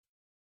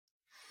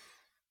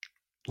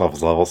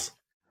Levels.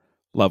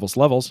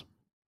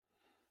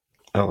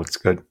 That looks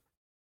good.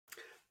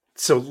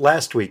 So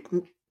last week,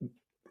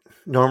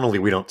 normally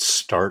we don't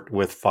start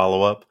with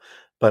follow-up,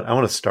 but I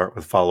want to start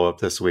with follow-up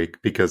this week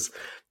because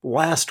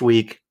last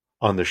week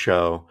on the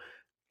show,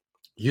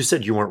 you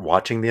said you weren't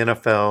watching the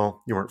NFL,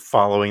 you weren't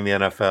following the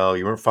NFL,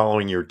 you weren't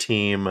following your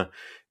team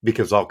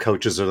because all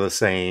coaches are the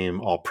same,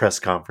 all press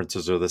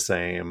conferences are the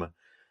same.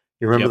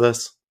 You remember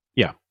this?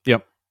 Yeah.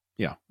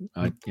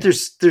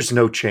 There's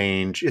no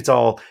change. It's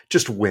all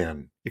just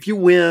win. If you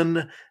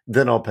win,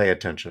 then I'll pay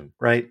attention,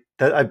 right?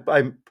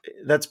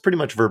 That's pretty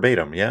much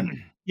verbatim, yeah?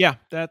 Yeah,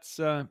 that's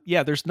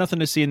there's nothing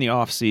to see in the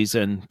off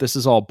season. This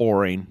is all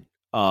boring.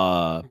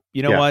 What?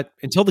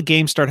 Until the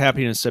games start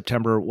happening in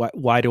September,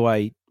 why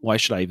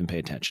should I even pay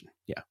attention?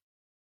 Yeah.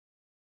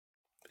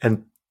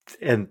 And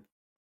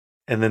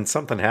then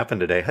something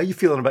happened today. How you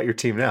feeling about your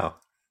team now?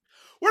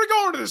 We're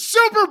going to the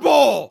Super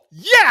Bowl.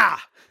 Yeah.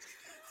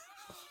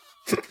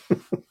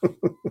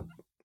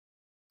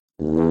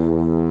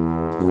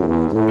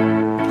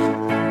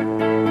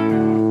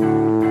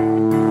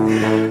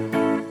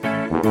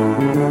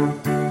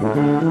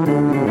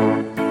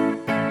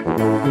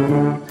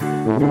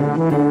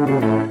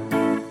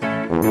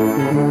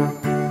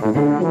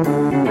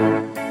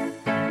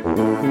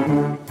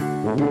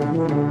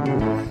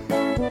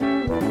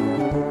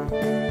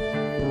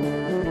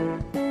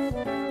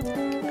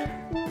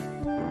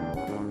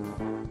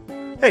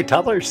 Hey,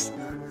 toddlers.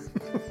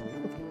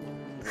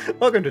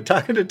 Welcome to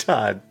Talking to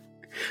Todd,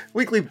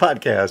 weekly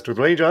podcast with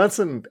Wayne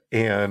Johnson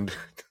and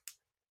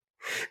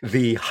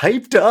the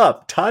hyped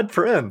up Todd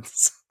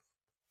Prince.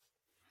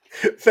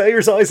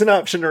 Failure's always an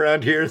option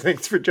around here.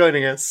 Thanks for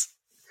joining us.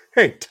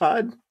 Hey,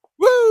 Todd.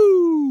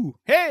 Woo!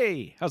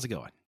 Hey, how's it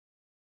going?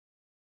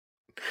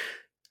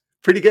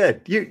 Pretty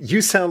good.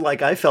 You sound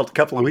like I felt a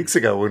couple of weeks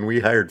ago when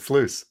we hired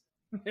Flus.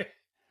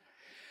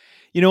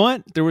 You know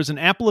what? There was an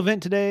Apple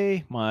event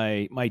today.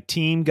 My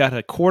team got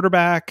a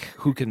quarterback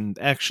who can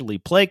actually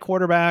play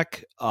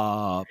quarterback.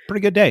 Pretty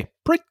good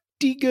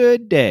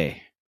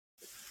day.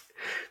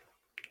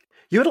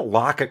 You had a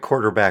lock at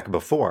quarterback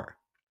before.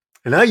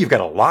 And now you've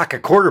got a lock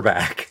at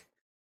quarterback.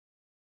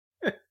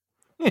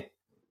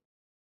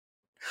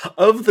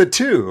 Of the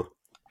two,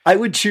 I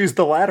would choose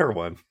the latter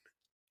one.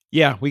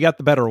 Yeah, we got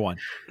the better one.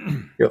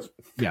 Yep.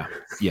 Yeah.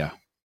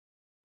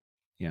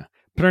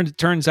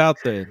 Turns out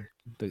the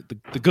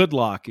good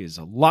lock is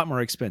a lot more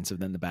expensive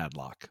than the bad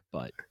lock,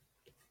 but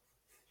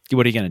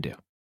what are you going to do?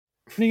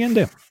 What are you going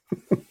to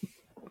do?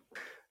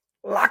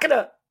 Lock it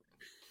up.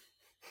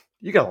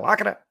 You got to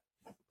lock it up.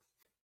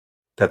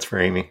 That's for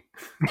Amy.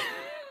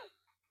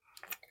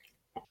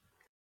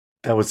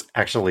 That was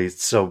actually,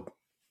 so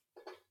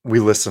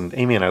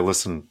Amy and I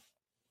listened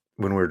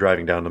when we were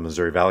driving down to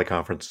Missouri Valley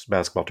Conference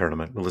basketball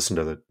tournament. We listened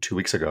to the 2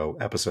 weeks ago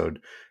episode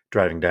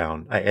driving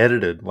down. I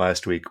edited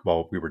last week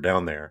while we were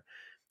down there.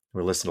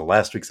 We listened to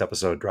last week's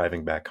episode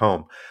driving back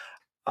home.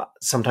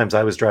 Sometimes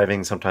I was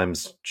driving,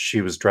 sometimes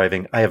she was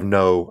driving. I have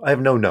no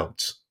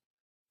notes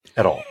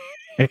at all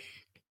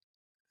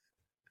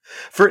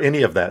for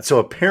any of that. So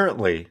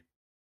apparently,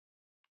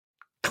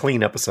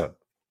 clean episode.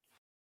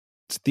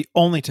 It's the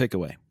only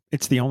takeaway.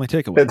 It's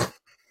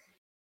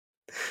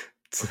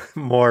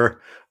more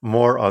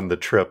on the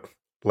trip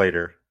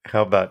later.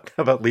 How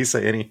about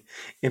Lisa?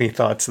 Any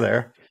thoughts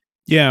there?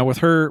 Yeah, with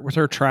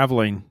her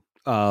traveling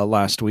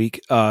last week,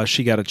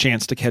 she got a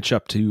chance to catch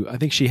up to. I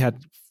think she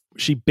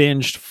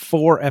binged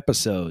 4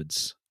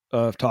 episodes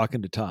of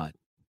Talking to Todd,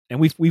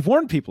 and we've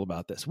warned people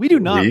about this. We do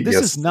not. This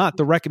is not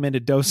the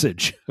recommended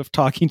dosage of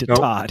Talking to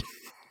Todd.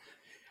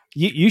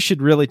 You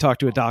should really talk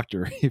to a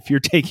doctor if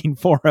you're taking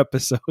 4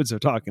 episodes of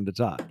Talking to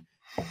Todd.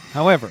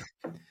 However,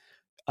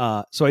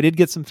 so I did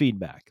get some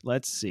feedback.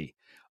 Let's see.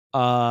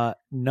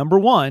 Number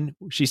 1,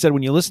 she said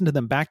when you listen to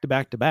them back to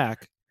back to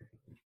back,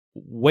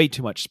 way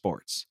too much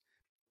sports.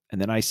 And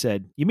then I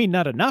said, "You mean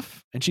not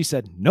enough?" And she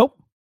said, "Nope,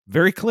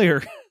 very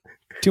clear,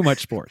 too much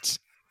sports."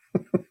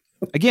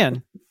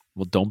 Again,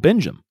 well, don't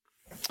binge them.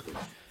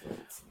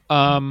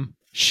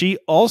 She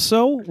would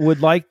also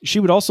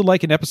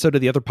like an episode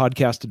of the other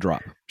podcast to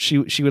drop.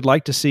 She would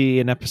like to see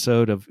an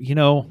episode of,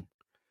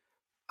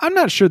 I'm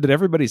not sure that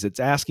everybody that's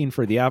asking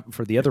for the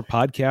other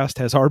podcast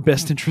has our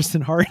best interest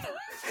in heart.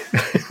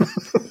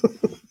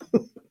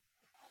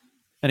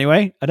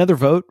 Anyway, another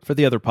vote for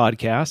the other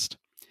podcast.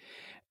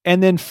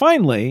 And then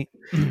finally,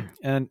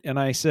 and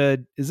I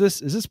said, is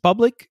this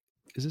public?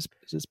 Is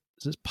this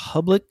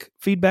public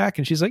feedback?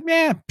 And she's like,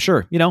 "Yeah,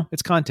 sure.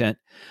 It's content."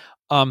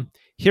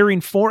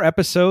 Hearing 4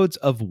 episodes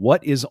of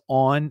what's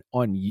on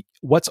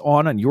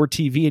your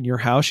TV in your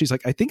house, she's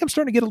like, "I think I'm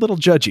starting to get a little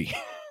judgy."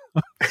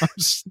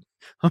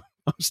 I'm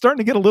starting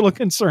to get a little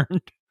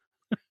concerned.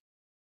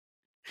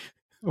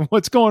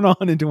 What's going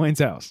on in Dwayne's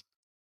house?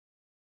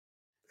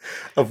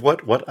 Of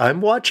what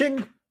I'm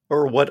watching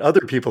or what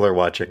other people are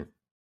watching?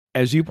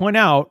 As you point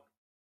out,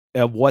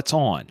 what's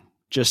on.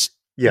 Just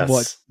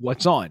yes.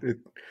 What's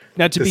on.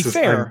 Now, to be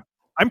fair,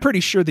 I'm pretty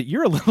sure that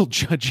you're a little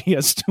judgy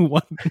as to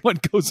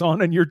what goes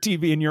on your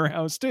TV in your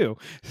house too.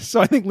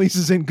 So I think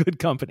Lisa's in good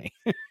company.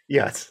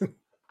 Yes.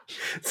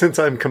 Since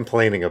I'm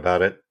complaining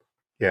about it,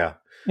 yeah.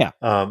 Yeah.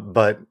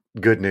 But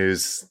good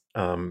news,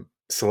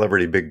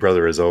 Celebrity Big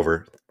Brother is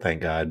over,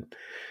 thank God.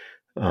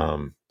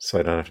 So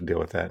I don't have to deal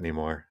with that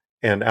anymore.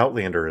 And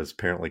Outlander is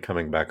apparently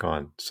coming back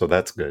on, so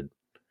that's good.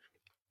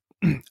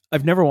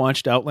 I've never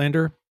watched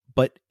Outlander,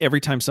 but every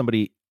time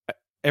somebody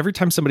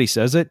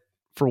says it,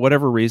 for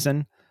whatever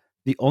reason,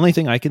 the only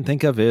thing I can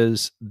think of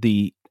is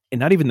and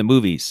not even the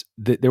movies.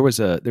 There was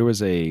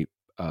a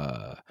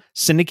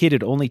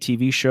syndicated only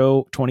TV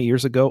show 20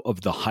 years ago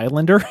of the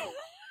Highlander,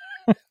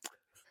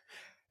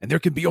 and there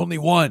can be only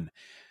one.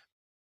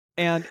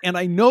 And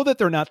I know that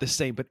they're not the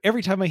same, but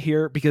every time I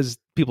hear, because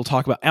people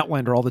talk about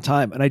Outlander all the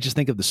time, and I just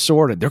think of the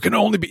sword, and there can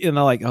only be, and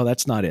I'm like, oh,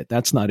 that's not it.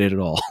 That's not it at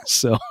all.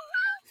 So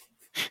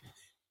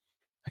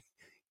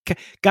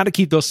got to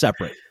keep those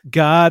separate.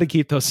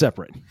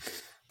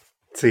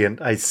 See,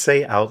 and I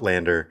say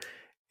Outlander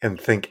and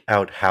think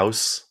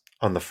outhouse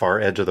on the far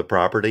edge of the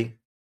property.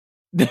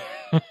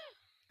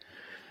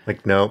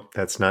 Like, no,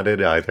 that's not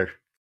it either.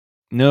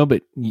 No,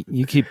 but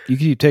you keep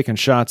taking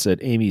shots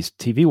at Amy's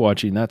TV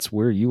watching. That's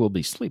where you will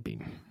be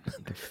sleeping,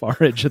 the far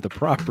edge of the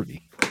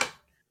property.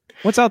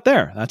 What's out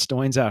there? That's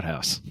Dwayne's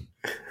outhouse.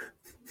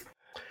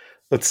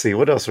 Let's see,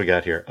 what else we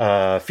got here?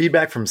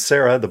 Feedback from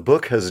Sarah. The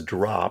book has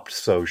dropped,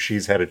 so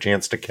she's had a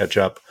chance to catch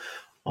up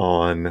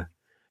on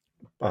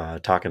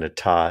talking to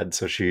Todd.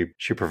 So she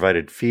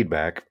provided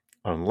feedback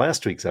on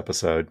last week's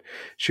episode.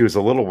 She was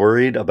a little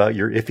worried about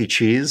your iffy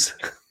cheese.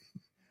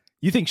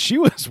 You think she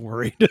was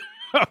worried?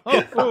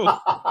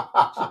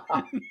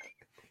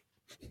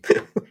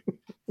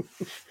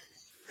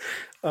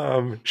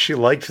 She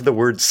liked the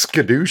word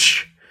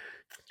skadoosh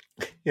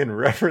in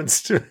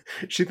reference to,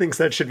 she thinks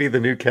that should be the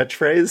new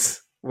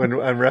catchphrase when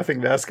I'm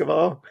reffing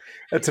basketball.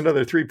 That's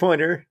another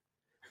 3-pointer.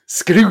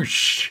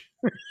 Skadoosh.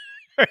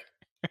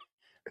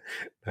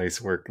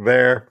 Nice work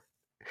there.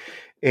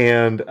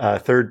 And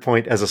third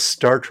point, as a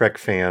Star Trek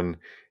fan,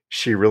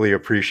 she really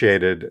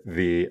appreciated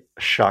the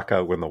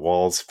Shaka when the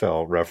walls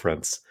fell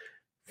reference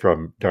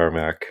from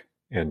Darmak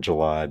and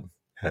Jalad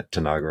at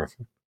Tanagra.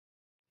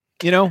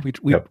 You know,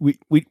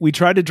 we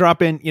tried to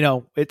drop in, you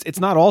know, it's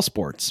not all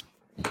sports.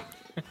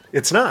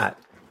 It's not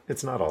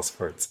all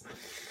sports.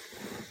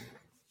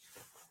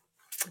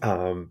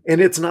 And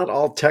it's not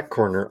all Tech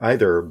Corner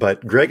either,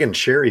 but Greg and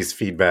Sherry's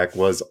feedback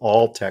was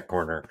all Tech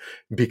Corner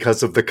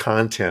because of the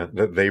content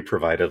that they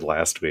provided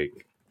last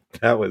week.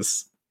 That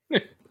was...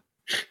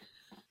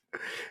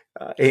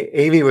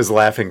 Amy was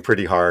laughing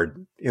pretty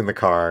hard in the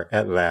car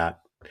at that.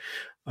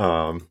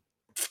 I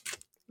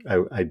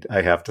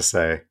have to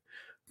say.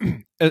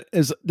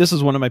 This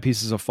is one of my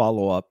pieces of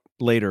follow-up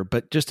later,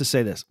 but just to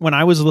say this, when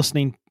I was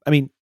listening, I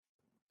mean,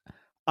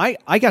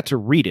 I got to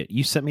read it.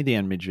 You sent me the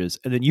images,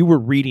 and then you were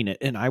reading it,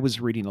 and I was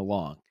reading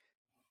along.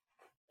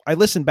 I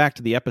listened back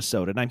to the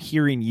episode, and I'm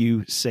hearing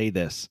you say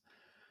this.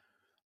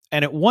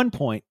 And at one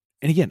point,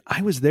 and again,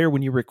 I was there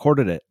when you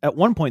recorded it. At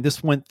one point, this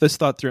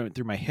thought through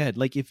my head.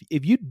 Like, if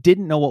you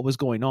didn't know what was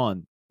going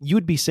on, you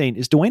would be saying,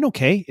 "Is Dwayne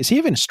okay? Is he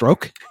having a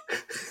stroke?"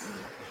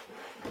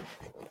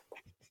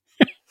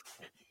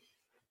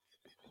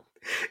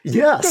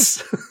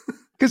 Yes,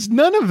 because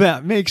none of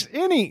that makes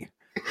any.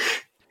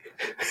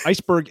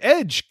 Iceberg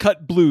edge,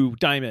 cut blue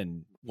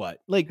diamond.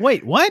 What? Like,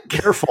 wait, what?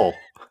 Careful.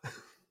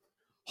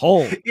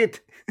 Hole.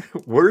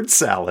 Word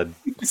salad.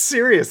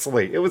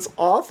 Seriously, it was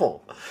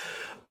awful.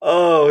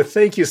 Oh,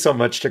 thank you so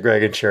much to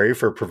Greg and Cherry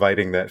for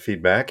providing that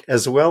feedback,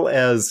 as well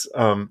as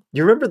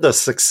you remember the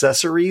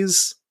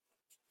Successories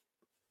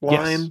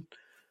line?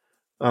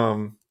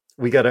 Yes.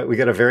 We got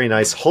a very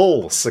nice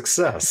whole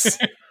success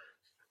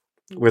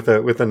with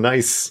a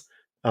nice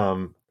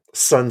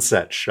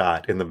sunset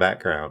shot in the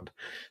background.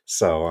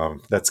 So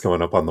that's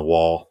going up on the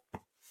wall.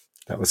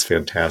 That was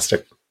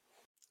fantastic.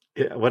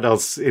 Yeah, what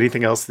else?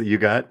 Anything else that you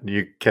got? Do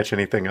you catch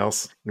anything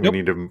else? Nope. We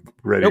need to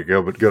ready to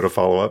go, but go to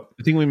follow up.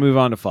 I think we move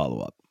on to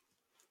follow up.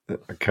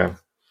 Okay.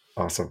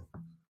 Awesome.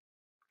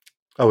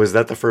 Oh, is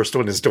that the first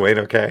one? Is Dwayne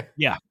okay?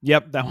 Yeah.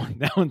 Yep. That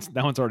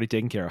one's already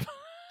taken care of.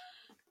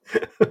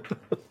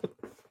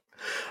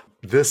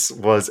 This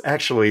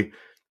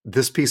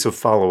piece of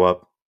follow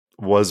up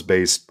was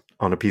based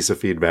on a piece of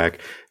feedback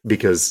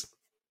because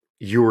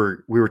we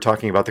were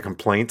talking about the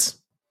complaints,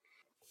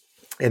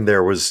 and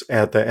there was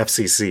at the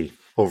FCC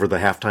over the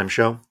halftime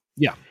show.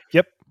 Yeah.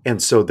 Yep.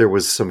 And so there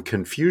was some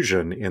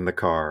confusion in the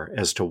car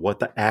as to what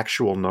the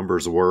actual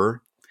numbers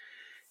were.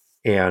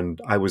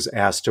 And I was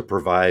asked to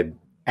provide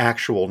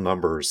actual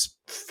numbers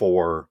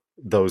for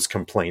those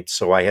complaints.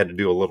 So I had to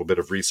do a little bit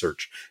of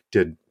research,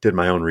 did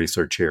my own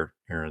research here,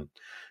 Aaron.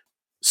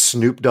 The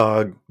Snoop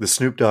Dogg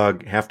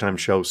halftime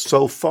show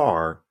so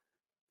far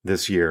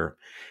this year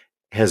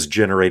has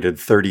generated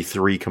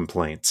 33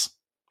 complaints.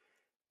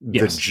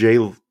 Yes.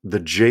 The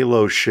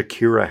J-Lo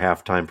Shakira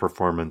halftime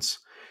performance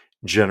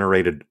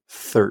generated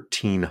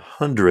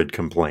 1,300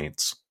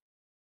 complaints.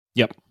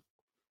 Yep.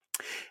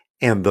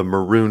 And the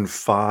Maroon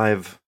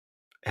 5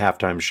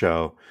 halftime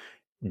show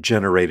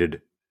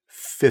generated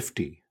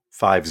 50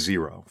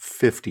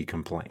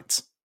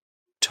 complaints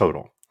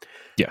total.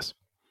 Yes.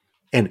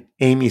 And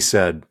Amy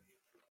said,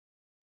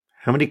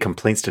 How many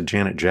complaints did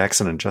Janet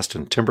Jackson and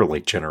Justin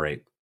Timberlake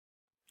generate?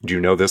 Do you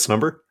know this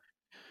number?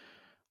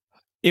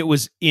 It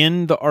was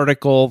in the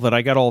article that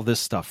I got all this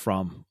stuff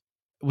from.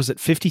 Was it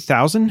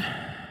 50,000?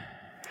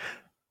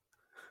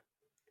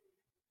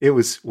 It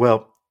was,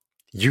 well,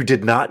 you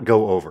did not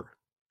go over.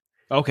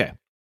 Okay.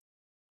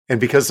 And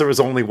because there was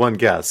only one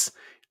guess,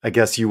 I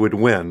guess you would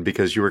win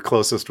because you were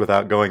closest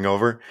without going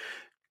over.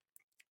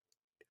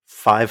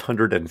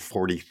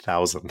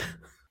 540,000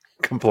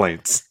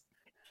 complaints.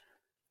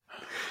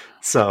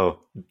 So,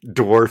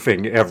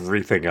 dwarfing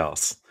everything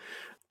else.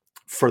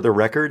 For the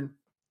record,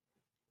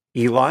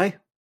 Eli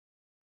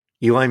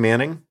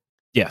Manning,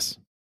 Yes.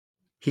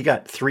 he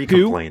got 3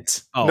 Two?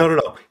 complaints. Oh.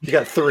 No. He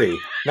got 3.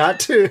 Not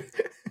 2.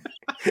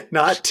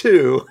 Not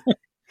 2.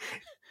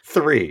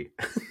 3.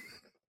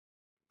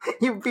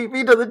 You beat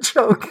me to the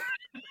joke.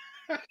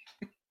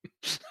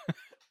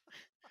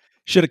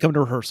 Should have come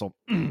to rehearsal.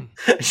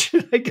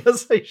 I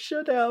guess I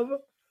should have.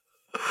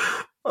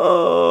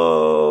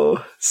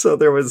 Oh, so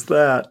there was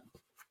that.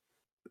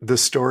 The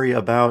story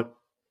about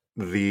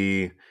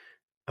the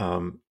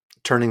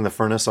turning the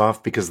furnace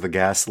off because of the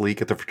gas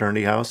leak at the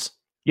fraternity house.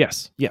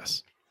 Yes.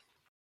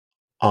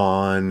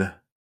 On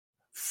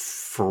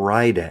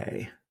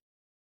Friday,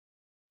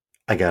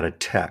 I got a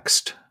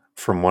text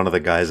from one of the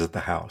guys at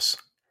the house.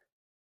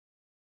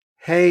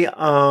 Hey,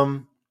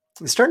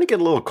 it's starting to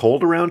get a little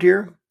cold around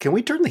here. Can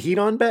we turn the heat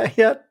on back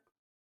yet?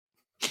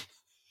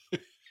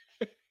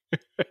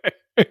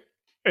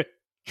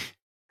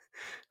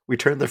 We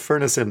turned the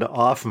furnace into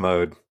off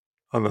mode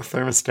on the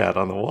thermostat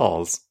on the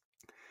walls.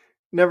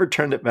 Never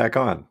turned it back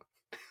on.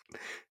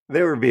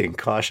 They were being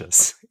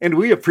cautious, and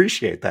we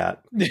appreciate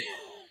that.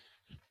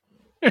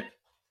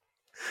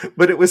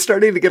 But it was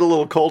starting to get a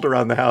little cold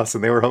around the house,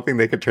 and they were hoping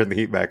they could turn the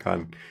heat back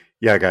on.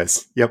 Yeah,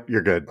 guys. Yep,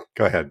 you're good.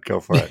 Go ahead. Go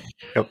for it.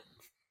 Yep.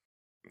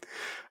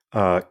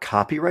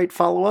 Copyright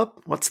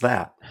follow-up? What's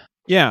that?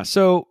 Yeah,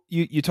 so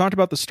you talked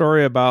about the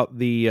story about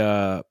the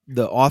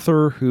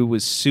author who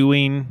was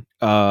suing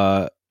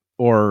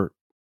or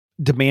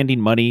demanding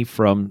money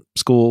from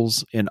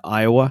schools in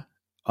Iowa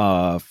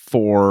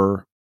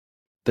for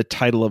the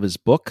title of his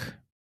book.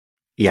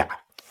 Yeah.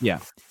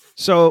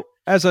 So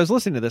as I was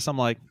listening to this, I'm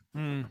like,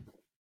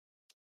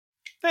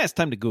 it's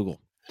time to Google.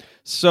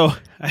 So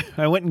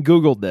I went and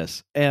Googled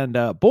this, and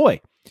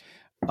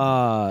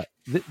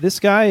this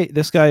guy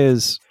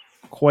is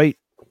quite.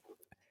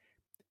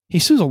 He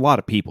sues a lot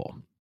of people.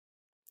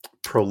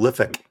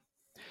 Prolific.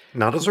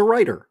 Not as a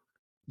writer.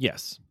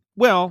 Yes.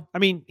 Well, I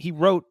mean, he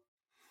wrote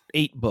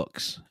 8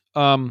 books.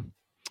 But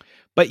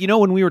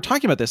when we were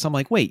talking about this, I'm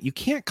like, wait, you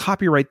can't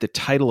copyright the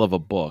title of a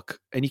book,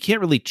 and you can't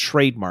really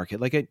trademark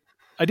it. Like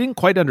I didn't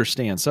quite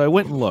understand. So I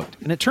went and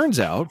looked, and it turns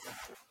out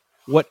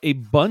what a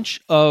bunch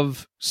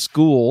of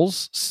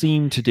schools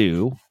seem to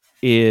do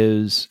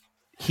is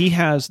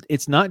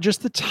it's not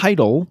just the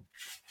title.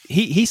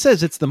 He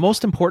says it's the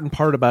most important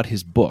part about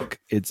his book.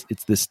 It's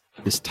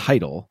this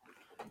title,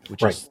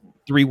 which is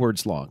 3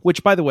 words long,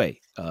 which, by the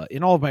way,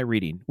 in all of my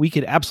reading, we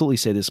could absolutely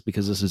say this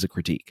because this is a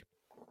critique.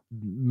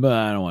 But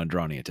I don't want to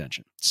draw any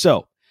attention.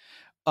 So,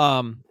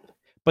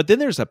 but then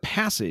there's a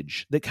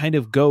passage that kind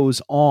of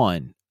goes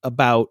on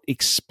about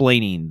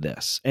explaining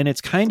this. And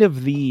it's kind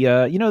of the,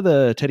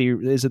 the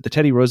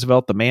Teddy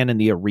Roosevelt, the man in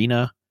the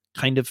arena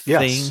kind of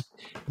thing?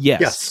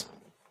 Yes.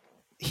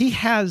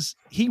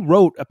 He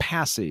wrote a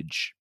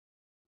passage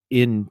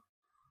in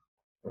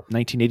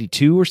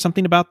 1982 or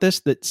something about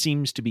this that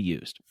seems to be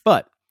used.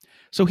 But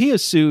so he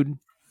has sued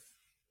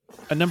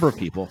a number of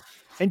people,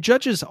 and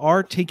judges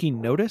are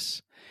taking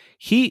notice.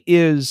 He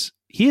is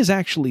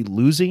actually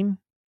losing.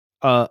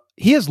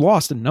 He has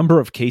lost a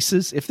number of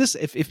cases.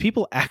 If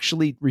people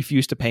actually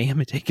refuse to pay him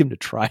and take him to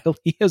trial,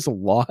 he has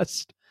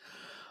lost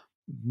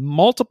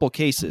multiple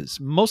cases.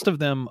 Most of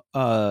them,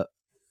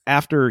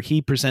 after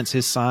he presents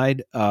his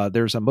side,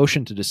 there's a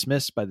motion to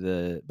dismiss by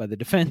the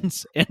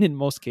defense, and in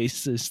most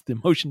cases, the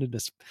motion to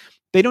dismiss,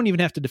 they don't even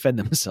have to defend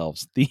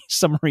themselves. The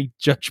summary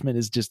judgment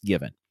is just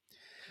given.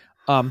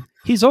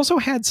 He's also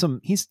had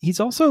some. He's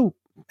also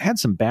had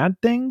some bad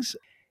things.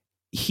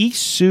 He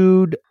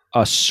sued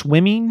a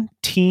swimming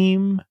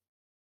team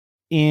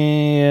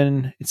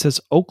in, it says,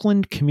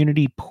 Oakland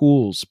Community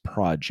Pools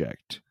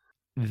Project.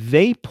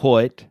 They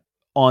put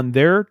on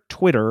their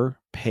Twitter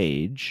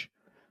page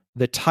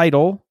the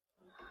title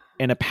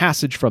and a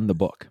passage from the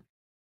book.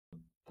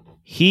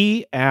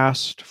 He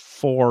asked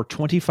for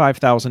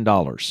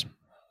 $25,000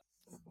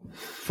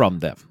 from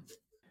them.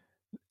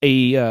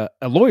 A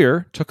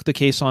lawyer took the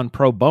case on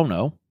pro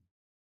bono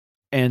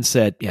and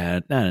said, yeah,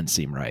 that doesn't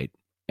seem right,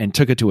 and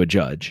took it to a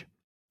judge.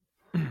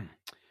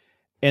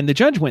 And the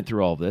judge went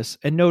through all of this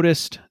and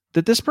noticed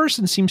that this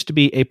person seems to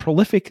be a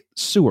prolific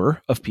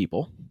suer of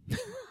people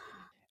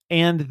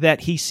and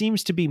that he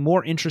seems to be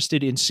more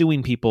interested in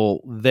suing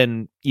people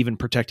than even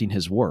protecting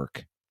his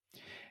work.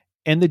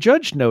 And the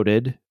judge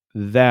noted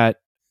that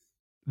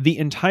the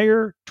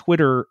entire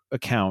Twitter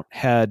account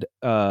had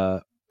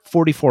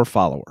 44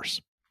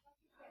 followers.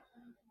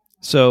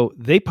 So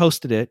they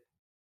posted it.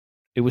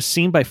 It was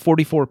seen by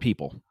 44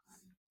 people.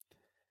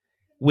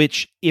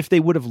 which, if they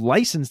would have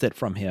licensed it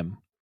from him,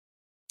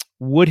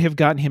 would have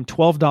gotten him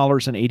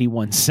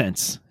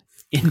 $12.81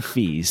 in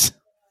fees.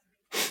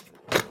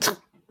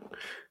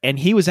 And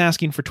he was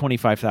asking for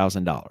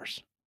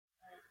 $25,000.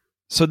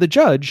 So the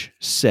judge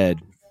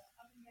said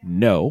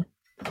no.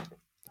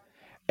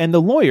 And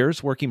the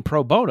lawyers working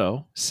pro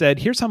bono said,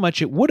 here's how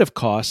much it would have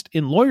cost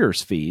in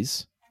lawyers'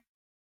 fees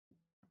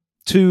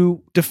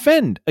to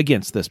defend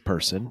against this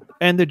person.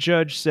 And the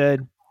judge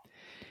said,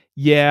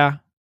 yeah,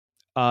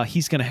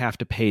 he's going to have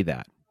to pay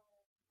that.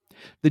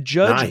 The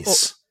judge,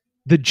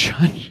 the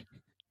judge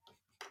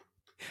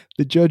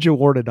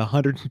awarded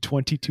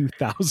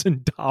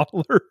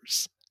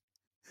 $122,000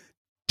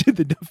 to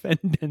the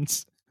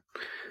defendants.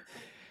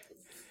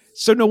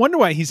 So no wonder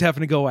why he's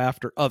having to go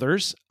after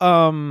others.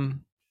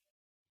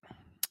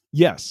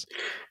 Yes,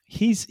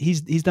 he's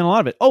done a lot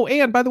of it. Oh,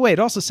 and by the way, it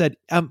also said,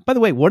 by the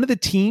way, one of the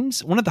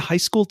high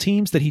school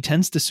teams that he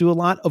tends to sue a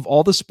lot of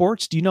all the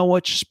sports. Do you know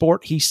which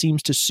sport he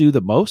seems to sue the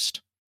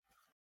most?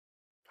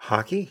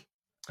 Hockey?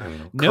 I don't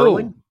know. No.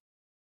 Curling?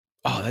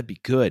 Oh, that'd be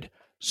good.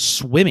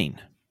 Swimming.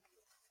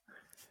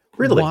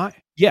 Really?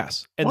 Why?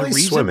 Yes. And why the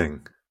reason,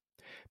 swimming?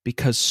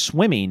 Because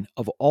swimming,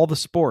 of all the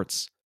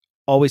sports,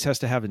 always has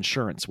to have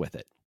insurance with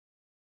it.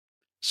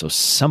 So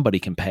somebody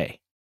can pay.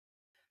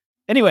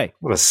 Anyway.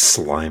 What a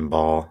slime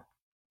ball.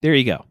 There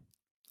you go.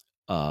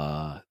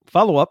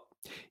 Follow up.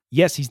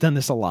 Yes, he's done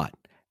this a lot.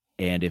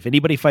 And if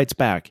anybody fights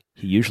back,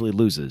 he usually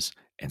loses.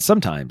 And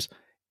sometimes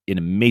in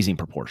amazing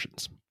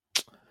proportions.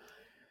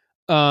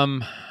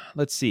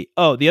 Let's see.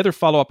 Oh, the other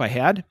follow-up I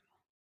had.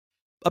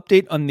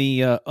 Update on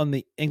the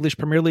English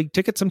Premier League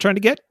tickets I'm trying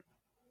to get.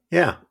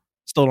 Yeah.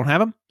 Still don't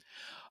have them.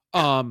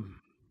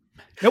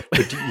 Nope.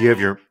 But do you have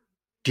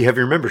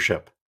your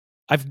membership?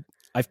 I've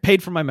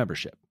paid for my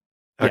membership.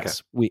 Okay.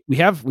 Yes. We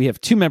have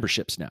 2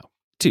 memberships now.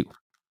 2.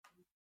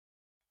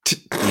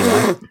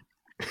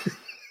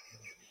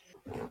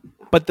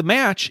 But the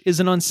match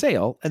isn't on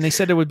sale, and they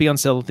said it would be on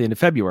sale at the end of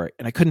February,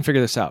 and I couldn't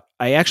figure this out.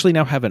 I actually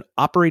now have an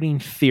operating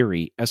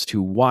theory as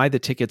to why the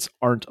tickets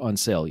aren't on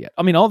sale yet.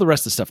 I mean, all the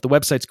rest of the stuff, the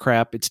website's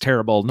crap, it's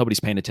terrible, nobody's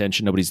paying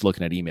attention, nobody's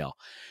looking at email.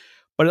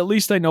 But at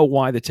least I know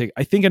why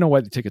I think I know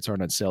why the tickets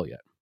aren't on sale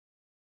yet.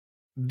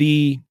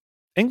 The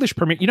English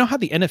Premier, you know how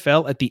the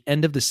NFL at the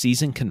end of the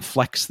season can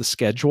flex the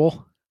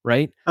schedule,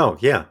 right? Oh,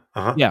 yeah.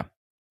 Uh-huh. Yeah.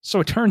 So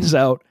it turns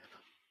out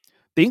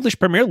the English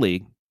Premier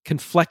League can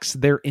flex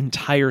their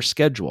entire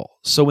schedule.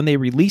 So when they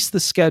release the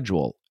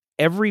schedule,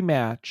 every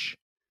match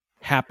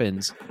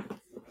happens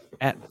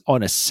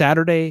on a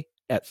Saturday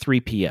at 3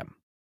 p.m.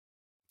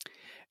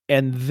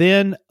 And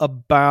then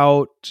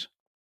about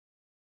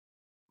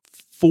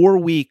 4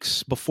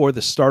 weeks before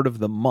the start of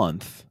the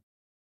month,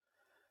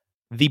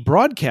 the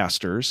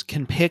broadcasters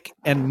can pick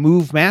and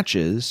move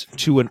matches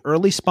to an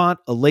early spot,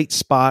 a late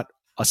spot,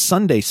 a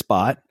Sunday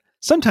spot,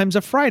 sometimes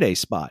a Friday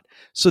spot,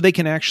 so they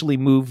can actually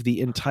move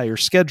the entire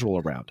schedule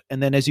around.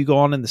 And then as you go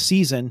on in the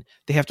season,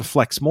 they have to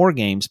flex more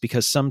games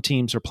because some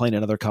teams are playing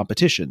in other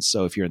competitions.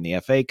 So if you're in the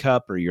FA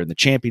Cup or you're in the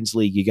Champions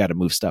League, you got to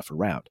move stuff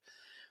around.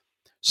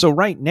 So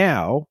right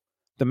now,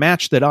 the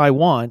match that I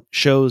want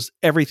shows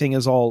everything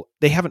is all,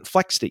 they haven't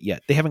flexed it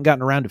yet. They haven't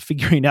gotten around to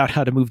figuring out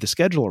how to move the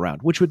schedule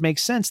around, which would make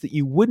sense that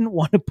you wouldn't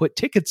want to put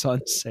tickets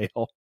on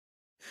sale.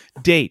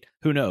 Date,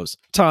 who knows?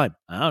 Time,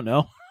 I don't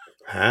know.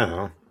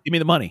 Give me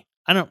the money.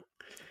 I don't.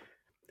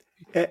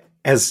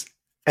 As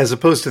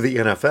opposed to the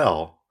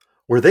NFL,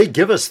 where they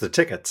give us the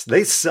tickets,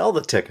 they sell the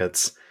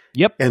tickets.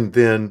 Yep. And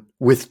then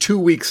with 2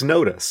 weeks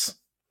notice.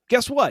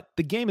 Guess what?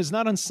 The game is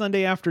not on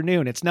Sunday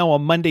afternoon. It's now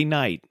on Monday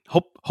night.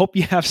 Hope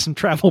you have some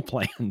travel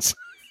plans.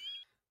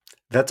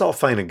 That's all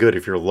fine and good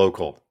if you're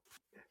local.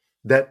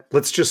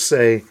 Let's just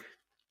say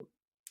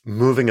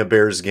moving a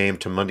Bears game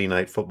to Monday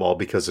Night Football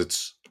because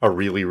it's a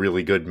really,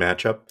 really good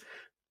matchup.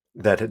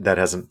 That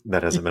hasn't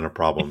been a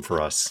problem for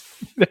us.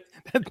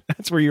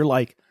 That's where you're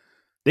like,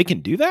 they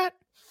can do that?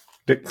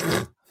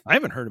 I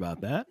haven't heard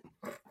about that.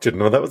 Didn't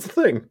know that was a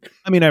thing.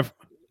 I mean,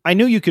 I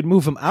knew you could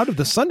move them out of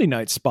the Sunday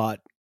night spot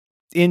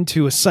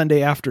into a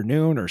Sunday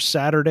afternoon or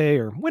Saturday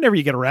or whenever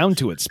you get around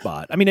to it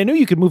spot. I mean, I knew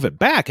you could move it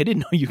back. I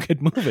didn't know you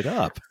could move it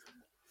up.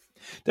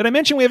 Did I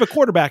mention we have a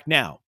quarterback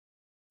now?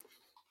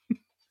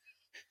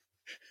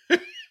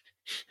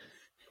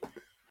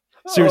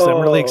 Seriously,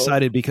 I'm really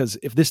excited because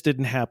if this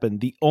didn't happen,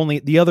 the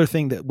other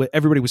thing that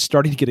everybody was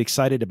starting to get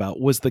excited about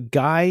was the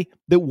guy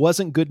that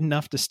wasn't good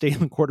enough to stay in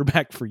the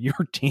quarterback for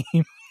your team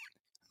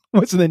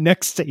was the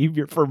next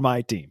savior for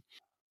my team.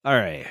 All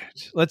right,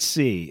 let's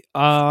see.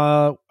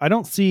 I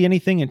don't see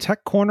anything in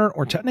Tech Corner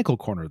or Technical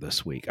Corner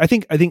this week. I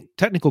think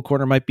Technical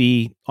Corner might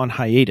be on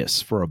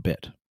hiatus for a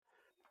bit.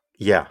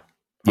 Yeah.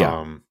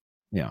 Yeah.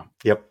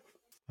 Yep.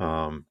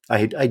 I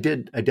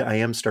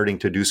am starting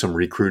to do some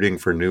recruiting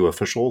for new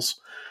officials.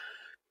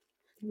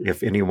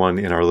 If anyone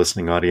in our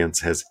listening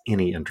audience has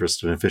any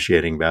interest in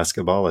officiating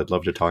basketball, I'd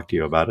love to talk to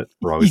you about it.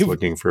 We're always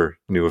looking for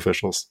new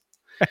officials.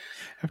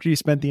 After you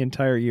spent the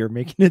entire year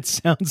making it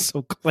sound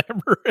so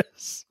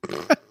glamorous.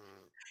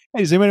 Hey,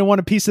 does anybody want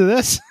a piece of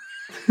this?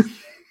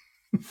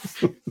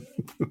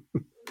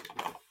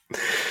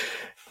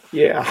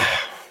 Yeah.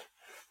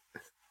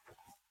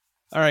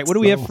 All right, what do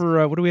we have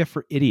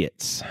for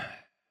idiots?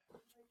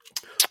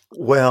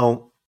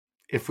 Well,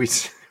 if we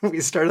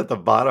start at the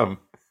bottom,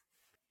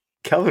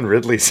 Calvin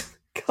Ridley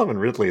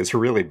is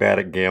really bad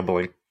at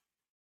gambling.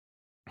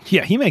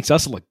 Yeah, he makes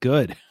us look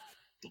good.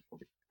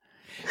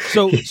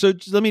 So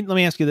let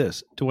me ask you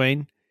this,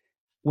 Dwayne.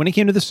 When it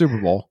came to the Super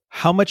Bowl,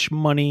 how much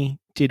money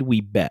did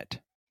we bet?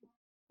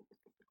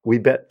 We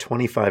bet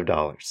 $25.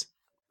 All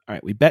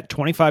right, we bet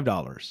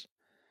 $25.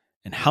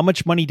 And how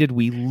much money did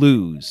we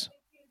lose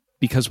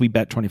because we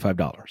bet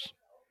 $25?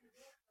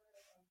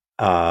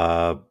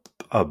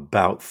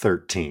 About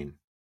 13.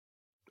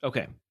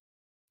 Okay.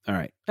 All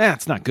right.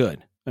 That's not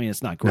good. I mean,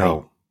 it's not great,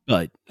 No.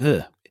 but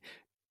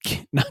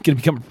not going to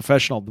become a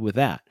professional with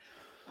that.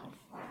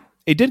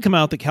 It did come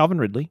out that Calvin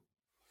Ridley,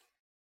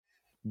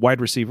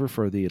 wide receiver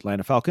for the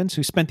Atlanta Falcons,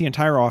 who spent the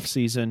entire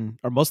offseason,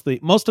 or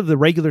most of the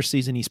regular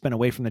season, he spent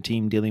away from the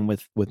team dealing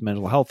with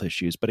mental health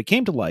issues. But it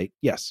came to light,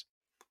 yes.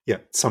 Yeah,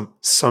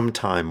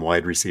 sometime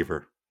wide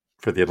receiver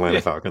for the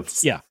Atlanta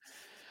Falcons. Yeah.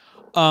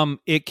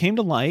 It came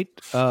to light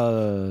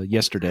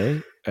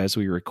yesterday as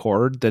we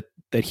record that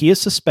he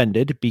is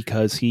suspended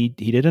because he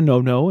did a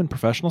no-no in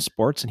professional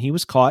sports, and he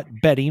was caught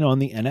betting on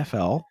the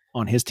NFL,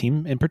 on his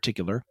team in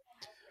particular.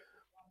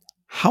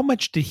 How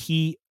much did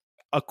he,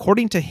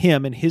 according to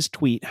him and his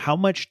tweet, how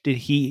much did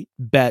he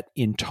bet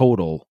in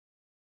total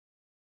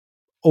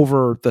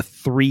over the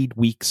 3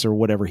 weeks or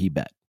whatever he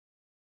bet?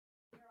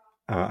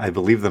 I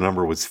believe the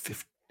number was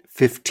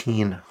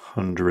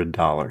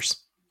 $1,500.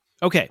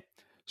 Okay.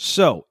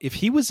 So if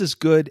he was as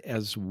good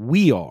as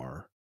we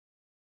are,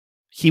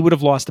 he would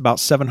have lost about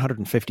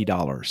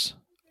 $750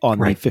 on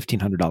the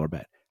 $1,500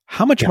 bet.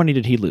 How much money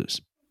did he lose?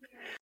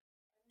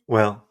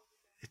 Well,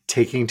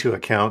 taking into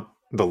account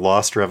the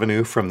lost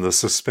revenue from the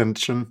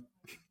suspension,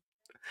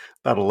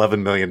 about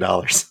 $11 million.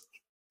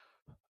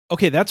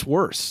 Okay, that's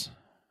worse.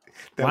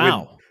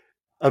 Wow.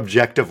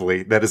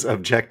 That is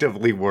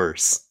objectively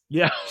worse.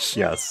 Yes.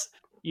 Yes.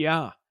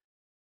 Yeah.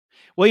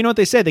 Well, you know what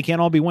they say, they can't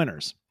all be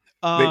winners.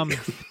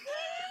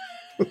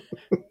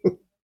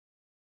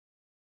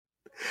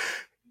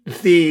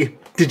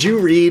 Did you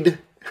read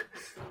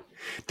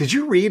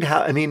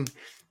how,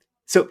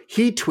 so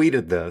he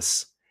tweeted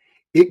this.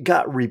 It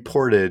got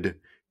reported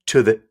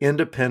to the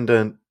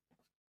independent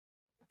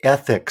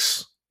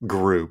ethics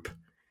group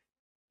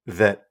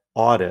that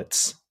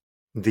audits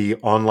the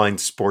online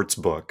sports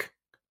book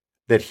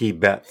that he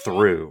bet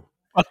through.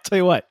 I'll tell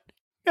you what.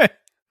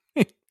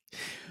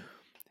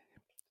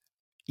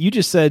 You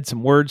just said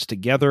some words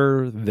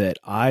together that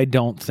I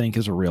don't think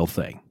is a real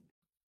thing.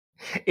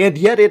 And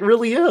yet it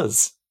really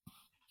is.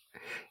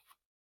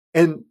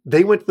 And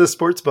they went to the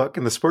sports book,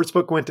 and the sports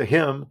book went to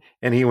him,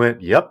 and he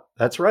went, "Yep,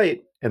 that's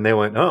right." And they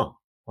went, "Oh,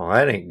 well,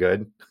 that ain't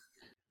good."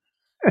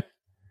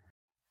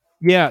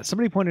 Yeah,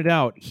 somebody pointed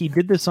out he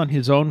did this on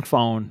his own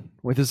phone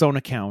with his own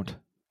account,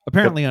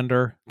 apparently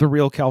under the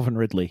real Calvin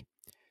Ridley.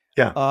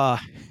 Yeah.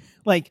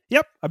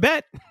 Yep, I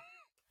bet.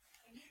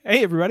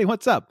 Hey, everybody,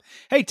 what's up?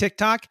 Hey,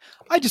 TikTok,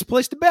 I just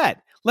placed a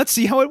bet. Let's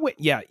see how it went.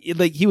 Yeah,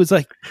 he was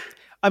like,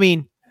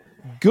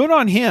 good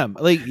on him.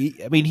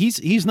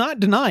 He's not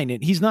denying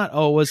it. He's not.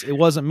 Oh, it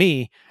wasn't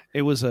me.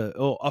 It was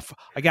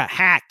I got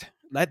hacked.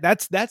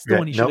 That's the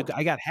one he should have.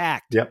 I got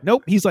hacked. Yep.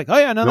 Nope. He's like, oh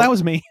yeah, no, that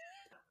was me.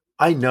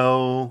 I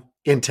know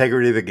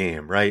integrity of the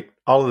game, right?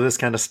 All of this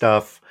kind of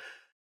stuff.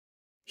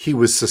 He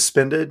was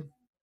suspended.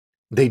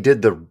 They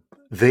did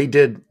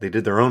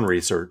their own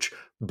research,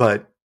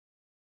 but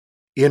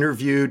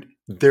interviewed.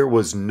 There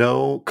was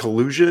no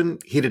collusion.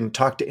 He didn't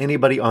talk to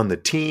anybody on the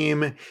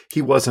team.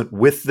 He wasn't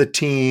with the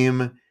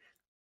team.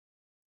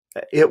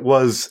 It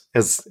was,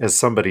 as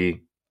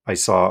somebody I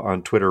saw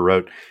on Twitter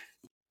wrote,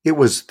 it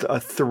was a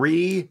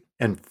 3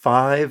 and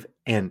 5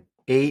 and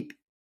 8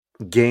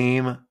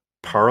 game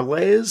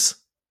parlays.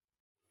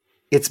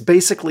 It's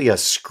basically a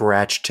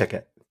scratch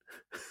ticket.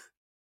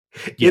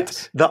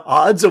 Yes. The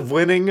odds of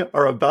winning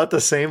are about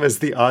the same as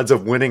the odds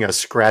of winning a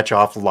scratch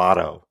off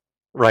lotto,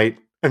 right?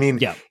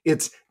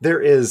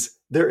 There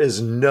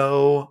is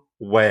no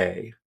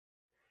way.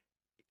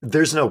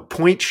 There's no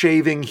point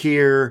shaving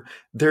here.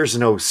 There's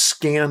no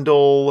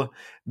scandal.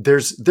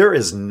 There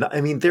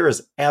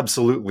is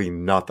absolutely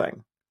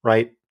nothing,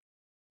 right?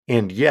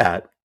 And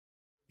yet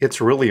it's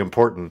really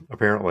important,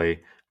 apparently,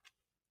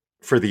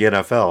 for the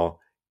NFL,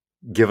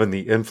 given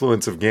the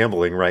influence of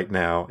gambling right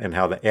now and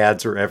how the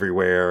ads are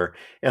everywhere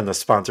and the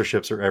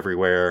sponsorships are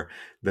everywhere,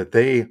 that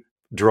they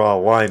draw a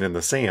line in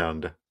the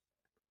sand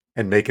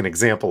and make an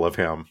example of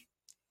him.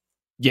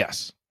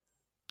 Yes.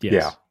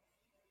 Yeah.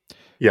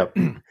 Yep.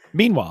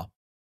 Meanwhile,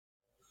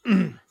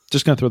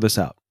 just going to throw this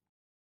out.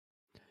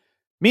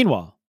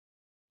 Meanwhile,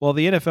 while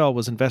the NFL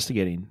was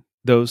investigating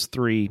those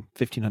 3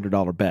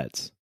 $1,500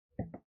 bets,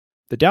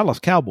 the Dallas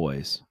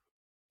Cowboys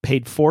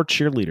paid 4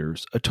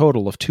 cheerleaders a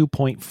total of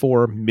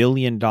 $2.4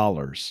 million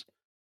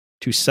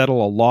to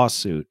settle a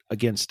lawsuit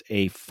against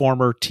a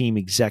former team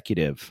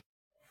executive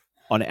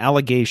on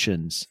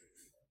allegations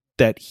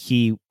that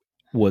he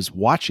was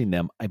watching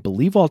them, I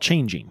believe, while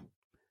changing,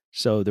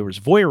 So there was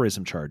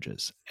voyeurism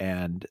charges,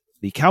 and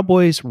the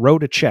Cowboys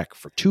wrote a check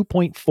for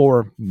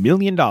 $2.4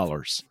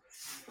 million,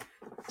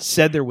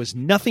 said there was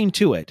nothing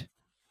to it,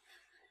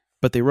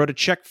 but they wrote a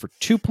check for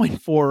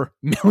 $2.4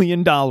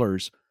 million.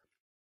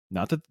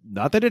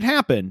 Not that it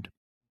happened.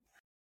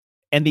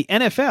 And the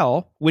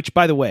NFL, which,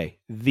 by the way,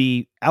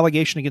 the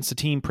allegation against the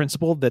team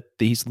principal that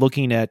he's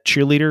looking at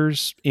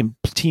cheerleaders,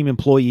 team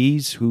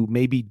employees who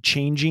may be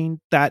changing,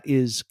 that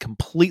is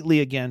completely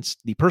against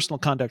the personal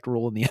conduct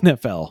rule in the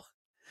NFL.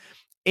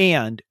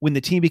 And when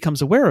the team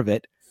becomes aware of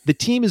it, the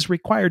team is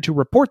required to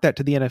report that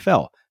to the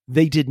NFL.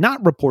 They did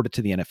not report it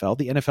to the NFL.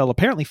 The NFL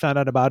apparently found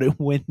out about it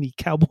when the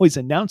Cowboys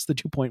announced the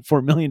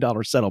 $2.4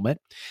 million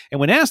settlement. And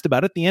when asked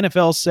about it, the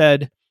NFL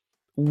said,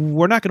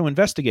 we're not going to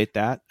investigate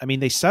that. I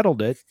mean, they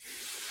settled it.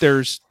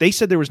 They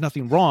said there was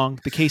nothing wrong.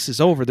 The case is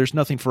over. There's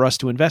nothing for us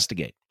to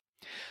investigate.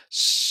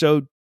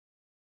 So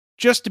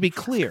just to be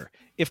clear,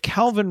 if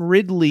Calvin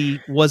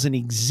Ridley was an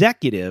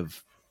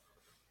executive,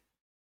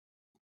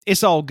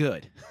 it's all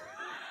good.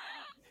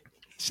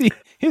 See,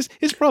 his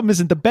problem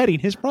isn't the betting.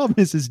 His problem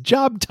is his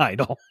job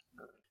title.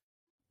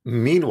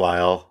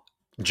 Meanwhile,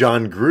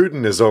 John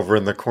Gruden is over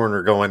in the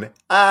corner going,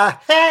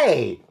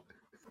 hey!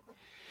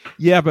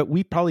 Yeah, but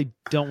we probably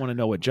don't want to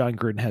know what John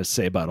Gruden has to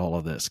say about all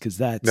of this, because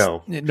that's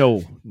no. And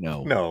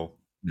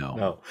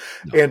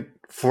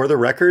for the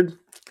record,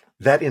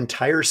 that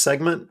entire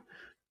segment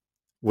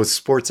was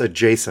sports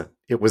adjacent.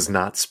 It was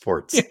not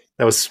sports.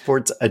 That was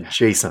sports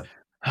adjacent.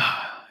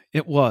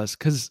 It was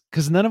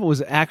because none of it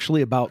was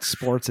actually about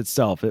sports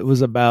itself. It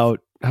was about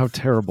how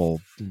terrible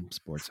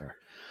sports are.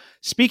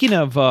 Speaking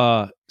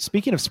of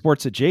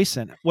sports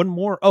adjacent, one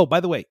more. Oh, by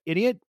the way,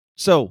 idiot.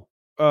 So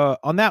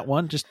on that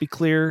one, just be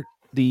clear.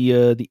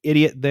 The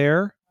idiot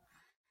there.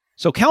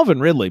 So Calvin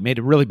Ridley made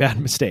a really bad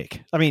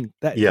mistake. I mean,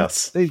 that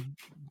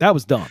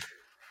was dumb.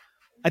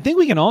 I think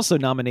we can also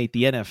nominate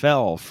the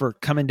NFL for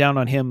coming down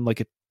on him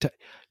like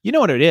you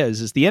know what it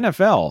is the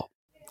NFL,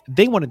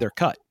 they wanted their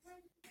cut.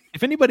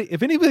 If anybody's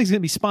going to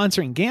be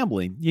sponsoring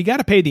gambling, you got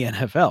to pay the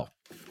NFL.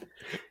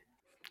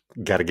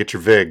 Got to get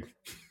your VIG.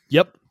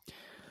 Yep.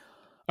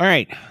 All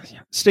right.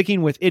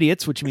 Sticking with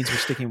idiots, which means we're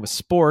sticking with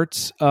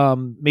sports,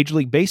 Major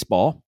League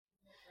Baseball.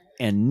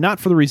 And not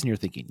for the reason you're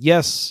thinking.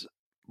 Yes,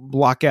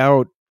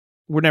 lockout.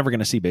 We're never going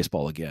to see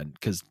baseball again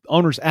because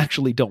owners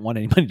actually don't want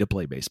anybody to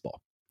play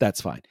baseball.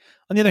 That's fine.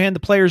 On the other hand, the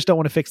players don't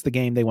want to fix the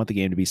game. They want the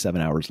game to be 7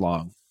 hours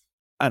long.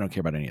 I don't care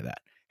about any of that.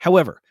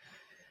 However,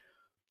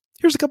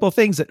 here's a couple of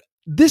things that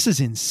this is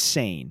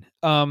insane.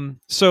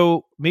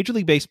 So Major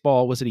League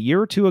Baseball, was it a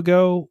year or two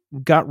ago,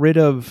 got rid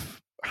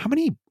of how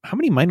many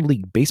minor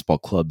league baseball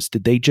clubs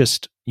did they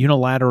just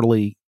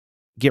unilaterally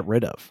get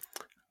rid of?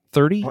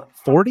 30,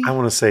 40? I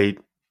want to say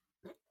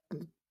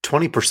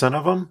 20%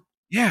 of them.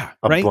 Yeah,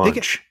 a right.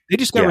 Bunch. They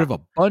just got rid of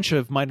a bunch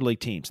of minor league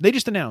teams. They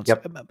just announced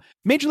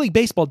Major League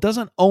Baseball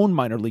doesn't own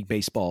minor league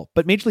baseball,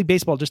 but Major League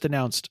Baseball just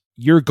announced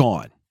you're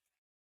gone.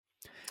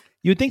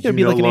 You would think there'd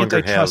be like an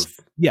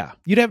antitrust. Yeah,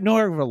 you'd have no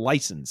longer a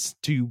license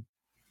to.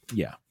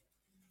 Yeah.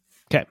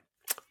 Okay.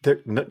 There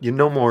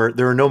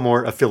are no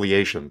more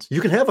affiliations.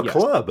 You can have a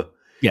club.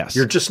 Yes.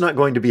 You're just not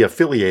going to be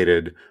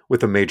affiliated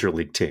with a major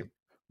league team.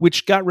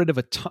 Which got rid of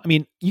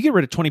you get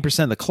rid of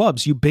 20% of the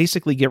clubs, you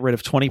basically get rid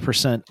of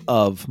 20%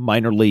 of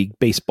minor league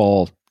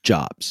baseball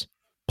jobs,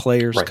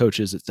 players,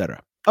 coaches,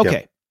 etc. Okay.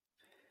 Yep.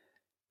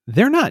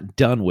 They're not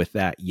done with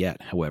that yet,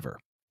 however.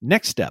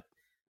 Next step.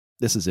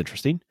 This is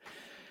interesting.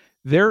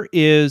 There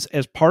is,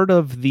 as part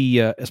of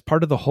the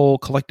whole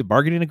collective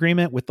bargaining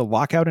agreement with the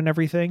lockout and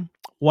everything,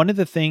 one of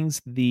the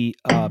things the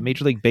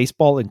Major League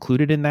Baseball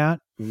included in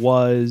that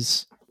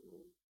was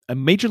a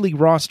major league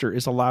roster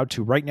is allowed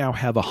to right now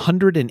have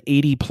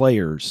 180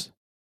 players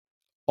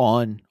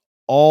on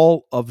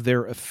all of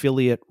their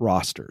affiliate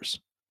rosters.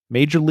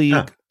 Major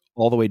league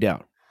all the way down.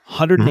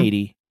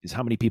 180 is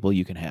how many people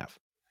you can have.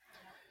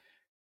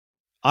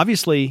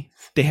 Obviously,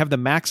 they have the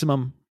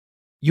maximum.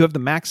 You have the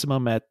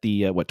maximum at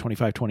the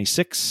 25,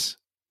 26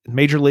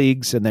 major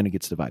leagues, and then it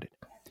gets divided.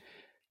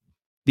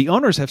 The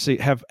owners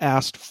have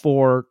asked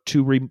to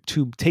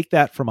take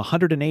that from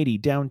 180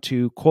 down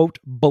to, quote,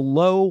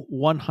 below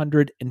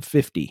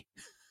 150.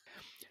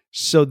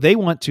 So they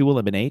want to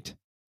eliminate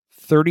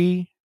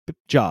 30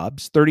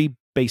 jobs, 30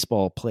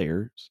 baseball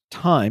players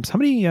times. How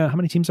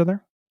many teams are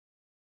there?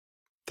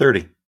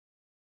 30.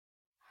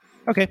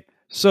 Okay.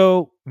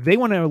 So they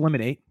want to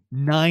eliminate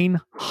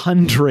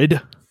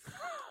 900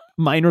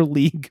 minor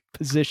league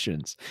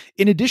positions.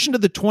 In addition to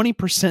the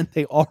 20%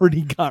 they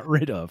already got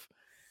rid of,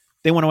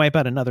 they want to wipe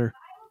out another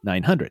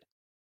 900.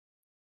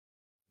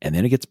 And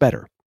then it gets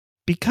better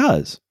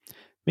because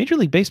Major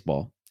League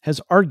Baseball has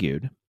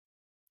argued,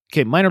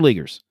 okay, minor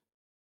leaguers,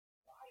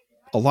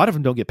 a lot of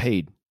them don't get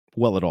paid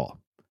well at all.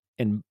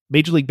 And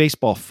Major League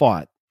Baseball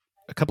fought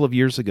a couple of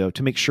years ago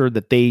to make sure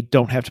that they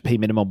don't have to pay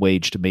minimum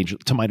wage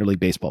to minor league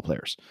baseball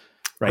players.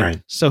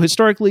 Right. So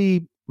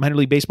historically, minor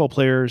league baseball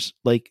players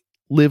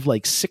live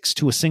 6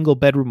 to a single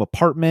bedroom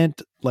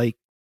apartment. Like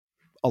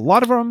a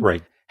lot of them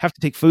have to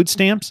take food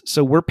stamps.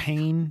 So we're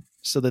paying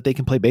so that they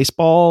can play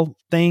baseball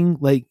thing.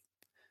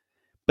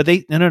 But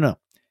no.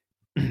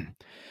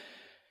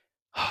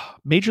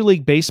 Major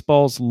League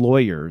Baseball's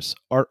lawyers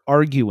are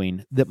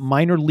arguing that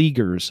minor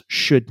leaguers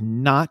should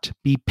not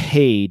be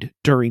paid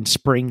during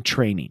spring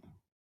training.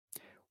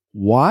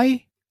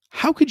 Why?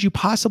 How could you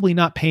possibly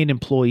not pay an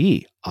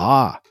employee?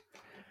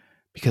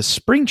 Because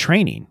spring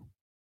training,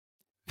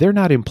 they're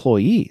not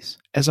employees.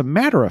 As a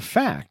matter of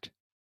fact,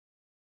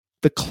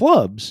 the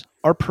clubs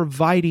are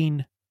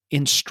providing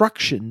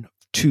instruction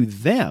to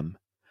them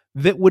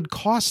that would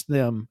cost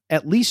them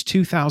at least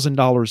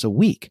 $2,000 a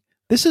week.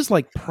 This is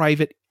like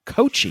private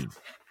coaching.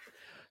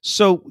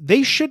 So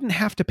they shouldn't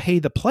have to pay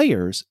the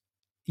players.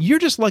 You're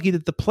just lucky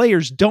that the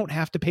players don't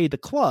have to pay the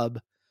club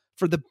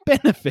for the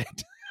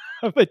benefit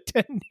of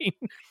attending.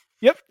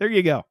 Yep, there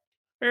you go.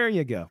 There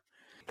you go.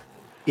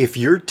 If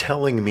you're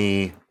telling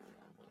me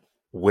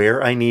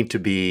where I need to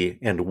be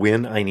and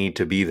when I need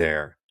to be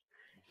there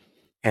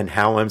and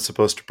how I'm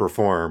supposed to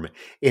perform,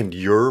 and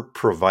you're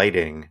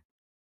providing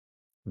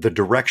the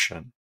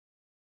direction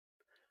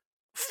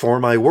for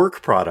my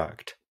work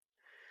product,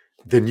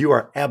 then you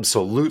are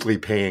absolutely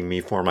paying me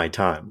for my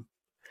time.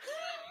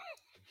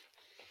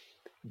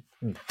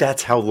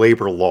 That's how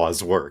labor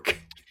laws work.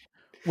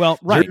 Well,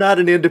 right. You're not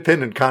an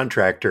independent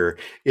contractor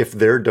if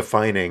they're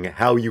defining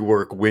how you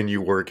work, when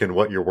you work, and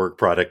what your work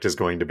product is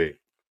going to be.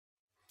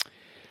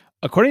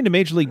 According to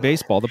Major League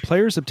Baseball, the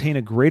players obtain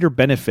a greater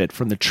benefit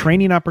from the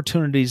training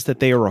opportunities that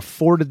they are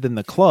afforded than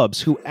the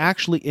clubs, who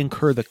actually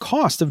incur the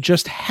cost of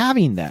just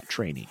having that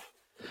training.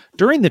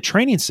 During the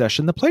training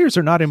session, the players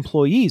are not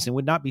employees and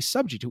would not be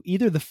subject to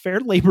either the Fair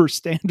Labor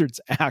Standards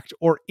Act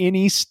or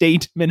any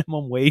state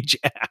minimum wage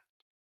act.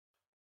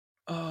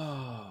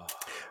 Oh.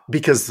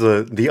 Because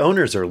the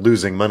owners are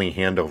losing money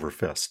hand over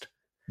fist.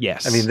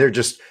 Yes. I mean,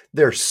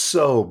 they're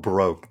so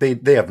broke.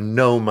 They have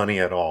no money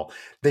at all.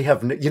 They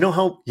have, you know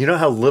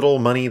how little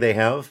money they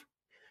have?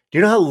 Do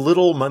you know how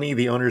little money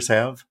the owners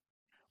have?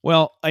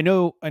 Well, I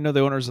know the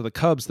owners of the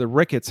Cubs, the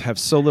Ricketts, have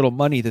so little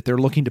money that they're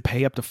looking to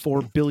pay up to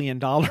 $4 billion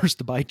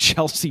to buy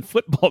Chelsea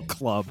Football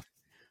Club.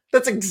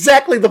 That's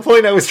exactly the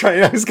point I was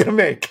going to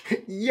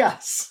make.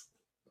 Yes.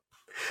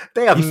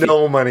 They have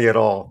no money at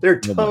all. They're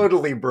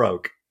totally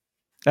broke.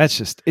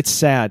 It's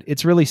sad.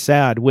 It's really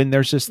sad when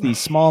there's just these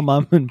small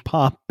mom and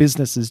pop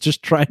businesses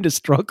just trying to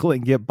struggle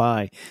and get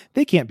by.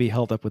 They can't be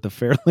held up with the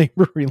Fair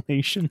Labor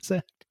Relations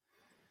Act.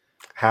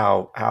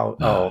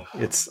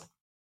 It's...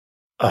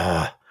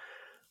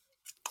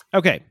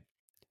 Okay.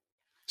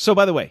 So,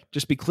 by the way,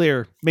 just be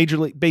clear, Major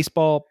League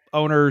Baseball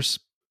owners,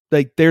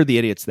 they're the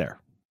idiots there.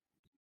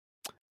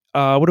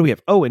 What do we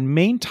have? Oh, in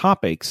main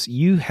topics,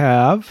 you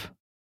have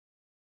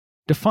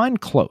define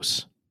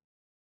close.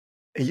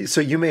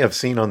 So you may have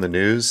seen on the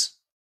news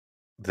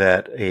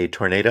that a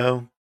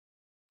tornado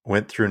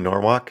went through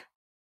Norwalk.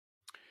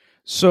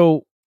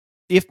 So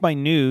if by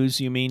news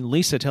you mean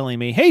Lisa telling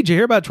me, hey, did you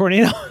hear about a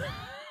tornado?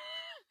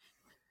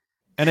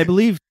 And I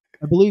believe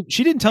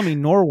she didn't tell me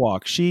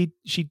Norwalk. She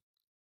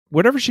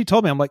whatever she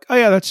told me, I'm like, oh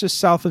yeah, that's just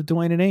south of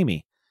Duane and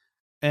Amy.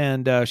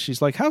 And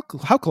she's like, how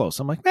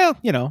close? I'm like, well,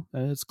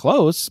 it's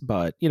close,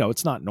 but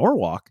it's not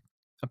Norwalk.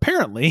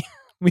 Apparently,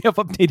 we have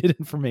updated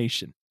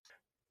information.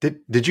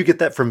 Did you get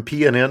that from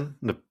PNN,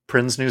 the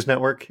Prince News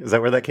Network? Is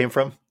that where that came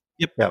from?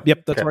 Yep.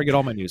 That's okay. Where I get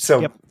all my news. So,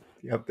 yep.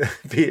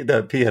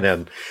 The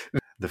PNN.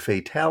 The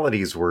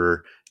fatalities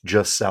were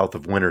just south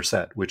of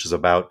Winterset, which is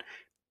about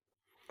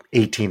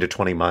 18 to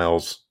 20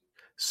 miles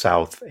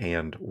south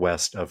and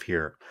west of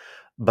here.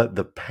 But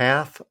the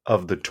path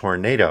of the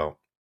tornado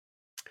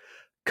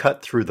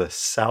cut through the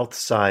south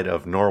side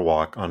of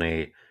Norwalk on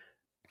a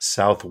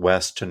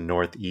southwest to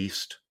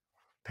northeast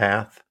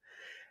path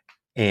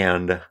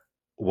and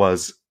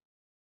was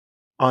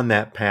on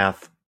that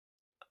path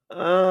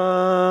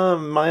a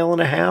mile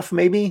and a half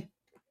maybe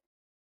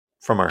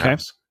from our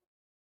house.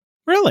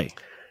 Really?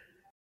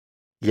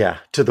 Yeah,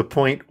 to the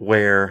point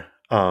where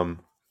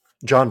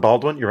John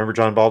Baldwin, you remember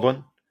John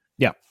Baldwin?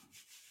 Yeah.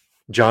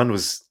 John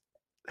was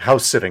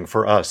house sitting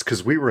for us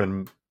because we were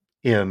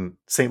in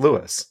St.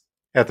 Louis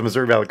at the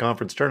Missouri Valley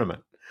Conference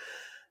tournament.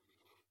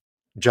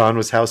 John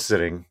was house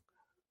sitting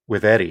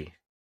with Eddie,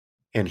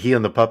 and he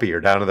and the puppy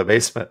are down in the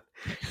basement.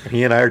 And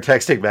he and I are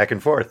texting back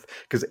and forth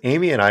because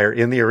Amy and I are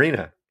in the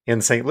arena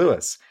in St.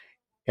 Louis,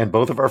 and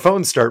both of our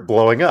phones start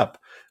blowing up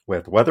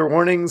with weather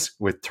warnings,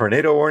 with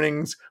tornado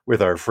warnings,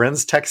 with our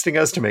friends texting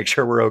us to make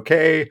sure we're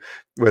okay,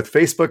 with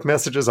Facebook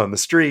messages on the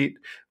street,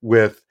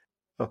 with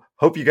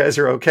hope you guys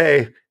are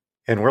okay.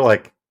 And we're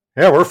like,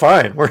 yeah, we're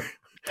fine. We're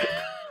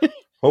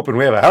hoping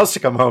we have a house to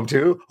come home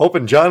to,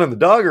 hoping John and the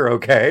dog are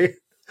okay.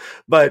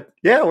 But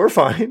yeah, we're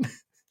fine.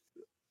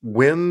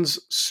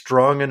 Winds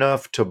strong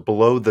enough to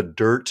blow the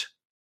dirt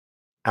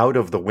out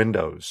of the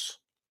windows.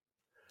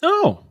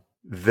 Oh.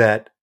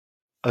 That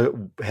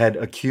had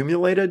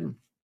accumulated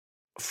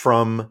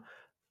from,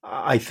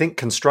 I think,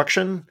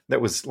 construction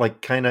that was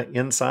like kind of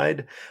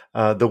inside.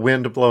 The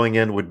wind blowing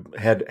in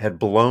had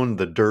blown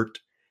the dirt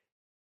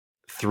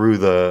through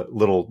the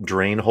little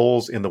drain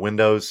holes in the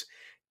windows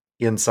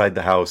inside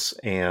the house,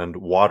 and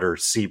water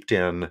seeped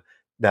in.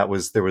 There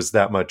was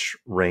that much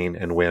rain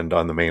and wind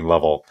on the main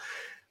level.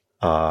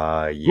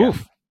 Yeah.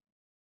 Oof.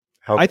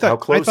 How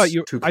close?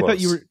 Too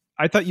close.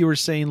 I thought you were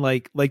saying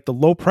like the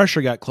low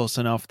pressure got close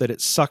enough that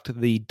it sucked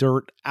the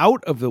dirt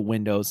out of the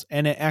windows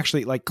and it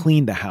actually like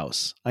cleaned the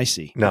house. I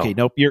see. No. Okay,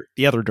 nope. You're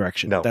the other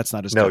direction. No, that's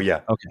not as no. good.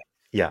 Yeah. Okay.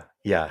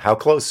 Yeah. How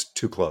close?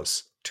 Too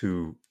close.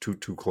 Too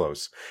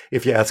close.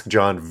 If you ask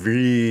John,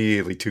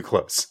 really too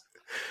close.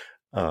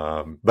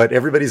 But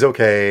everybody's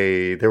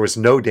okay. There was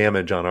no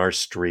damage on our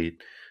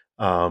street.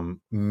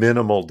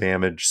 Minimal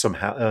damage.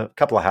 A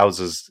couple of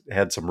houses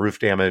had some roof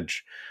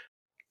damage,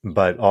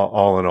 but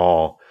all in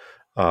all,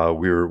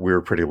 we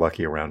were pretty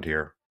lucky around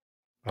here.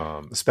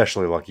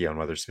 Especially lucky on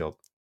Wethersfield.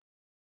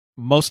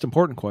 Most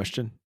important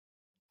question: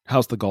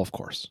 how's the golf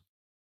course?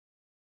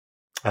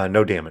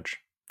 No damage.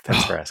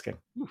 Thanks for asking.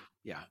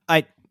 Yeah,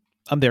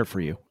 I'm there for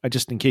you. I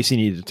just, in case you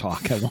needed to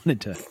talk, I wanted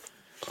to.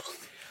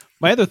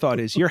 My other thought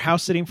is, you're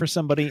house sitting for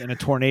somebody and a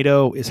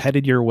tornado is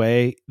headed your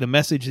way. The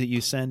message that you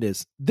send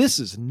is, "This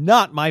is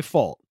not my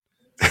fault."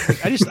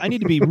 I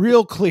need to be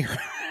real clear.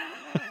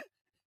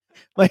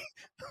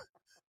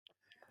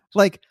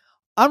 like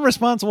I'm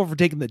responsible for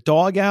taking the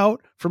dog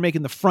out, for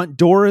making the front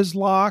door is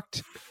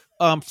locked,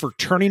 for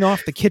turning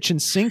off the kitchen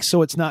sink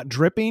so it's not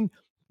dripping.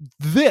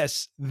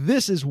 This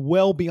is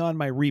well beyond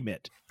my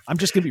remit. I'm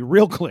just going to be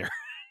real clear.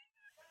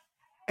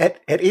 At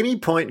any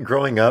point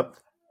growing up,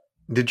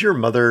 did your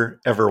mother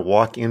ever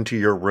walk into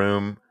your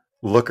room,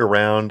 look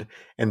around,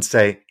 and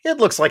say, "It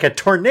looks like a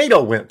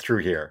tornado went through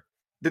here"?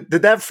 Did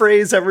that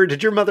phrase ever?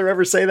 Did your mother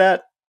ever say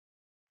that?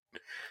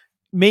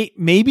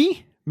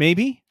 Maybe.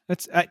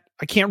 That's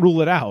I can't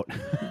rule it out.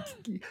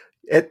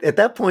 At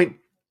that point,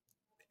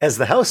 as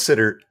the house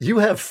sitter, you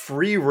have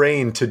free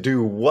reign to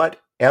do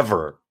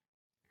whatever.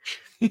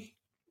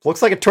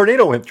 Looks like a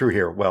tornado went through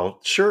here. Well,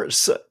 sure.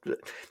 So,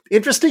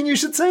 interesting you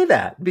should say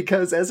that,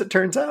 because as it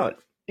turns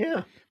out,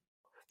 yeah.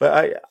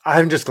 But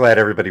I'm just glad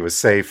everybody was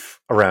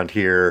safe around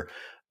here.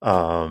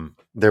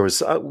 There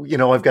was,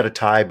 I've got a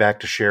tie back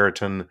to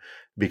Sheraton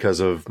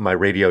because of my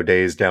radio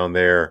days down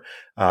there.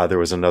 There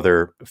was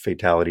another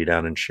fatality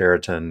down in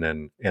Sheraton,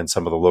 and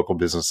some of the local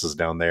businesses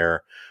down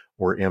there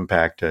were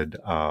impacted.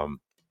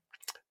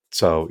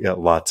 So yeah,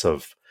 lots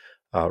of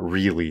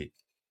really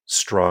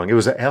strong. It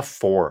was an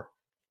F4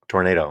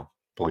 tornado,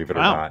 believe it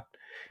or not.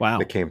 Wow.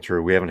 That came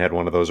through. We haven't had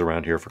one of those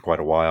around here for quite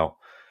a while.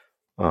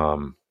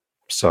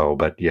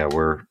 But yeah,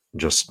 we're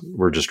just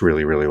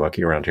really, really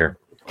lucky around here.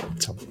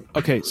 So.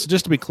 Okay, so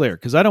just to be clear,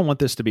 because I don't want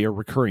this to be a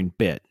recurring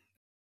bit.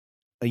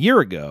 A year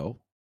ago,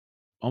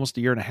 almost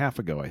a year and a half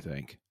ago, I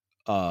think,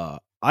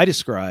 I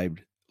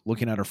described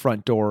looking at our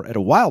front door at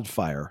a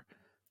wildfire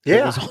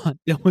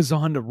that was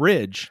on the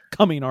ridge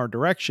coming our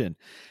direction,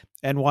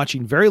 and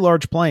watching very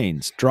large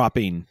planes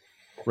dropping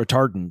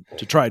retardant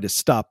to try to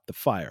stop the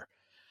fire.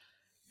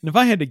 And if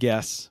I had to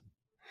guess,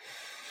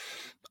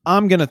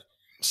 I'm going to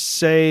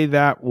say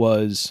that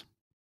was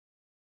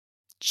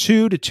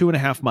 2 to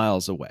 2.5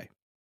 miles away.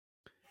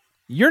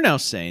 You're now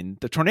saying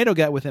the tornado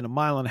got within 1.5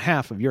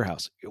 miles of your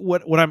house.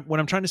 What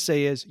I'm trying to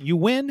say is, you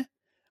win.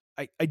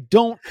 I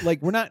don't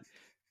like. We're not.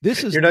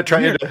 This is. You're not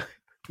trying to.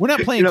 We're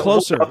not playing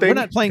closer. We're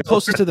not playing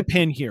closest to the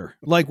pin here.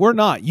 Like, we're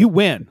not. You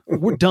win.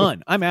 We're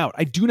done. I'm out.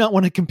 I do not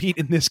want to compete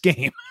in this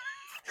game.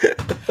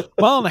 1.5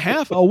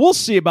 miles. Oh, we'll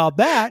see about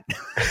that.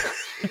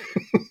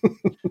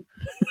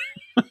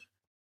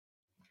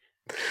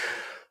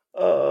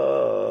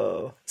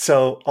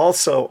 So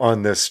also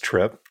on this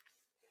trip,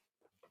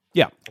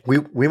 yeah, we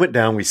went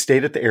down. We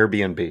stayed at the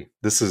Airbnb.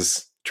 This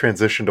is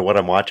transition to what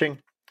I'm watching.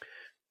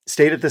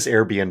 Stayed at this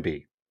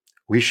Airbnb.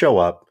 We show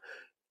up,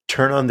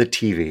 turn on the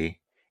TV,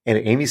 and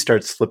Amy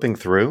starts flipping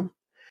through.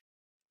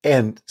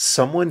 And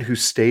someone who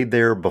stayed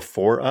there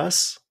before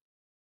us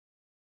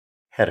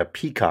had a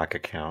Peacock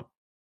account,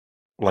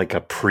 like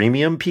a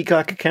premium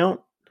Peacock account.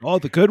 Oh,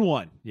 the good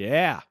one.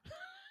 Yeah.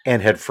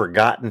 And had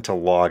forgotten to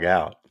log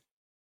out.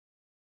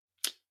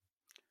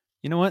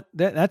 You know what?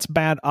 That's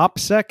bad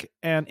OPSEC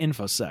and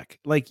InfoSec.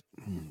 Like,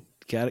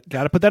 got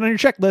to put that on your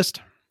checklist.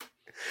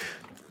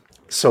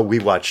 So we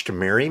watched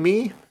Marry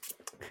Me.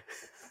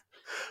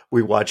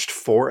 We watched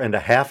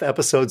 4.5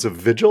 episodes of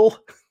Vigil.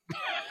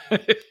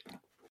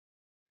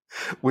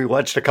 We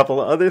watched a couple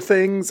of other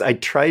things. I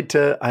tried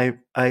to.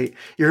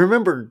 You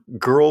remember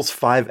Girls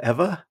 5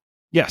 Eva?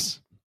 Yes.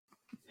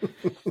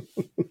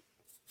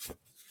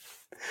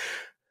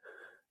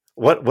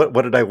 What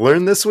did I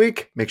learn this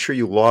week? Make sure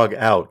you log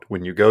out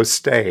when you go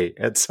stay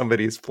at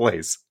somebody's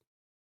place.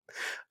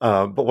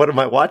 But what am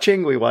I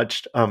watching? We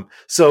watched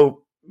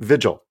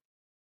Vigil.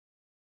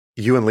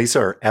 You and Lisa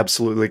are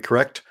absolutely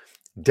correct.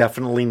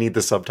 Definitely need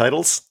the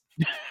subtitles.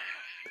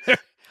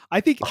 I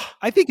think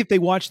if they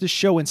watch this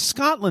show in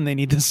Scotland, they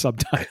need the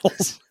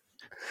subtitles.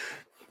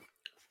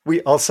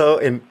 We also,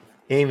 and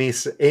Amy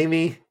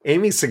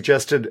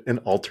suggested an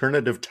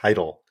alternative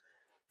title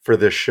for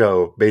this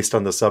show based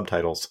on the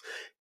subtitles.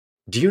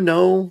 Do you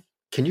know?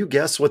 Can you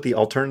guess what the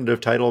alternative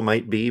title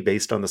might be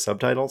based on the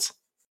subtitles?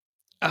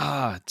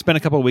 It's been a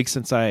couple of weeks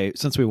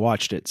since we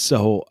watched it,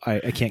 so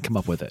I can't come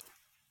up with it.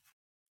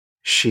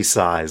 She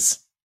Sighs.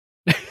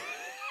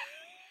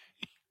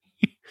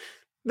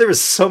 There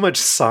is so much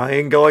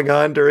sighing going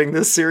on during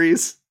this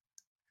series.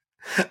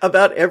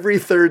 About every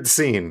third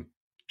scene,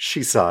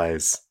 she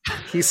sighs.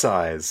 He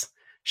sighs.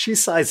 She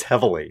sighs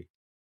heavily.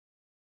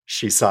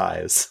 She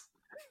sighs.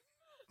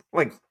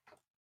 Like,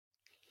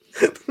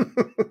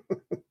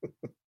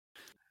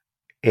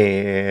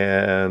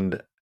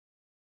 and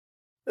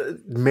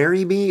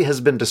Marry Me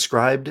has been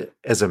described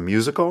as a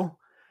musical.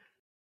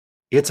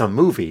 It's a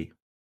movie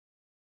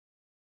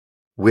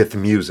with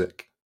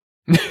music.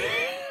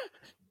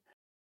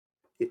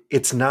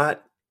 It's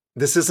not,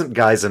 this isn't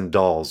Guys and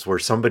Dolls where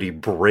somebody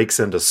breaks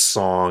into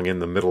song in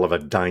the middle of a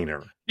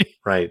diner,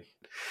 right?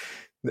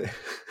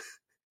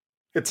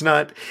 It's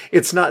not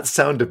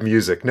Sound of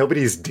Music.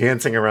 Nobody's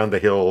dancing around the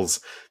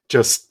hills,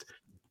 just,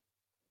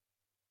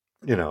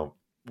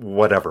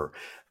 whatever.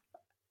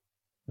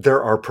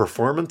 There are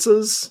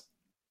performances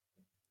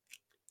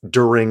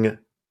during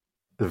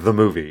the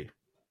movie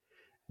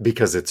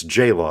because it's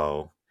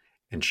J-Lo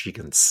and she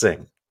can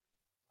sing.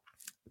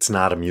 It's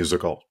not a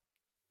musical.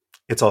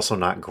 It's also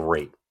not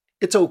great.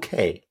 It's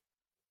okay.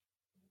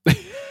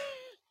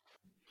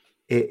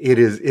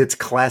 It's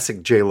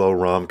classic J-Lo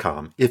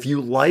rom-com. If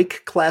you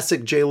like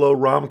classic J-Lo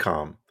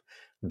rom-com,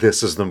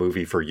 this is the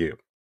movie for you.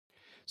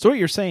 So what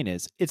you're saying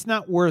is it's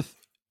not worth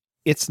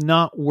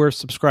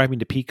subscribing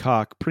to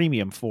Peacock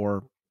Premium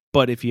for,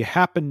 but if you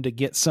happen to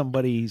get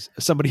somebody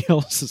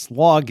else's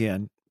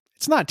login,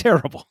 it's not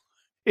terrible.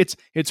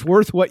 It's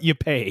worth what you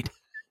paid.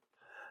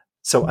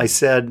 So I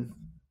said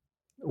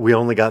we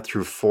only got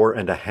through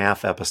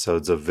 4.5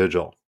 episodes of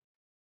Vigil.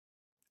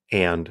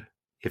 And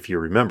if you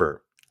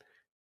remember,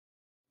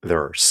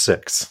 there are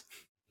 6.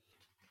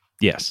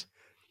 Yes.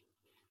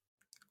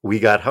 We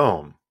got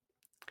home.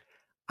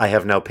 I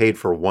have now paid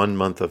for 1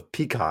 month of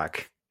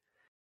Peacock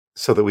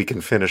so that we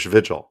can finish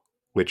Vigil,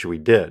 which we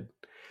did.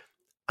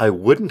 I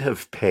wouldn't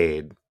have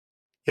paid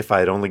if I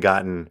had only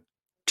gotten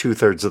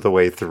 2/3 of the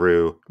way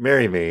through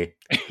Marry Me.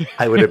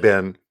 I would have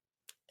been,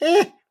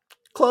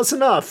 close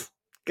enough.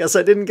 Guess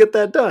I didn't get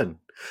that done.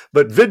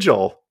 But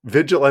Vigil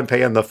I'm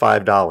paying the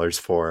 $5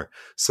 for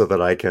so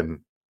that I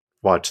can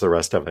watch the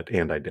rest of it,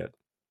 and I did.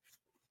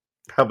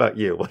 How about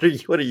you? What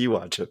are you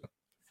watching?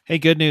 Hey,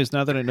 good news!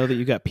 Now that I know that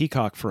you got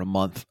Peacock for a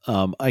month,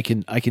 I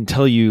can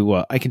tell you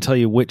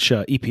which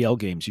EPL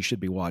games you should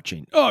be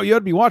watching. Oh, you ought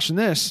to be watching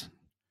this.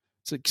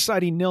 It's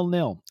exciting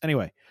 0-0.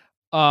 Anyway,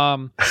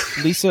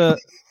 Lisa,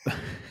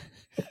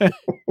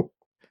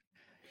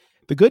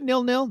 the good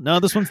 0-0? No,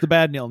 this one's the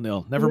bad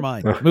 0-0. Never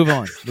mind. Move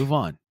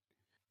on.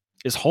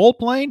 Is Hull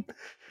playing?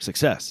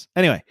 Success.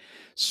 Anyway,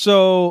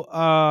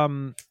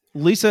 so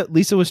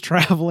Lisa was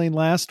traveling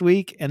last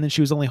week, and then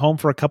she was only home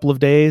for a couple of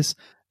days,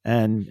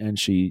 and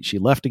she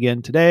left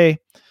again today.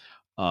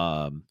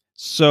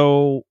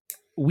 So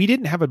we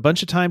didn't have a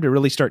bunch of time to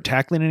really start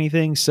tackling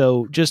anything.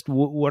 So just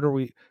what are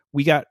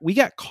we got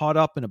caught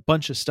up in a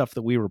bunch of stuff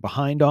that we were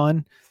behind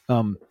on.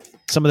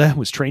 Some of that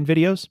was train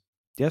videos.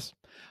 Yes.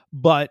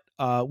 But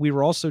we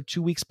were also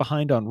 2 weeks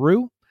behind on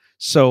Rue.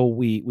 So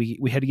we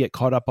had to get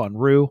caught up on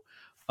Rue.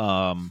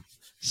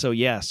 So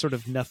yeah, sort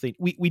of nothing.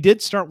 We did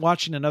start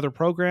watching another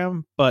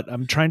program, but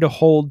I'm trying to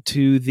hold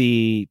to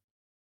the,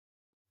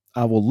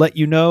 I will let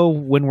you know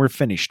when we're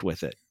finished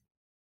with it.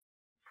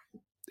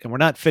 And we're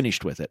not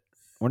finished with it.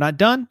 We're not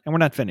done and we're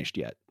not finished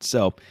yet.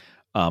 So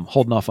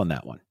holding off on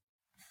that one.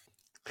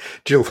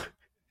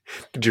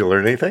 Did you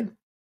learn anything?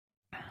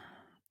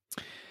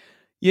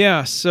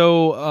 Yeah.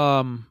 So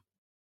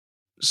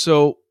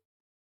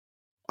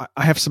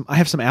I have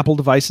some Apple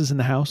devices in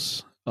the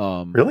house.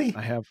 Really?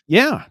 I have.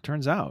 Yeah.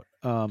 Turns out.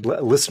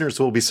 Listeners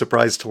will be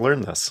surprised to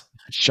learn this.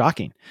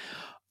 Shocking.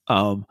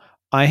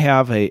 I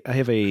have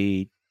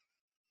a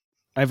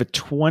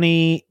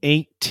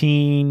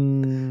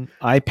 2018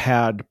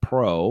 iPad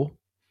Pro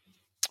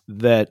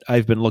that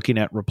I've been looking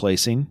at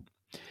replacing,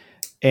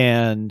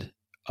 and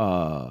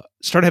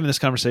started having this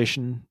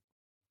conversation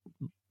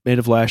mid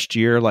of last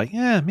year, like,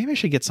 maybe I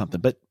should get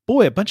something. But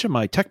boy, a bunch of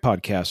my tech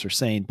podcasts are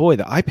saying, boy,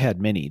 the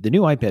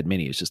new iPad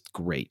mini is just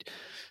great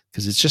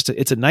because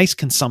it's a nice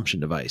consumption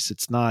device.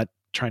 It's not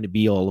trying to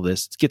be all of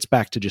this. It gets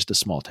back to just a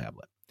small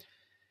tablet.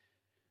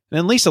 And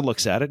then Lisa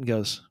looks at it and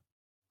goes,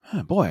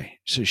 oh, boy.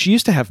 So she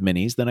used to have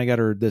minis. Then I got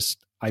her this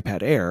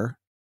iPad Air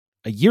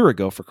a year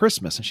ago for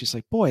Christmas. And she's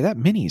like, boy, that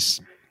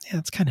mini's,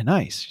 it's kind of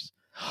nice.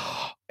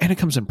 And it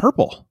comes in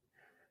purple.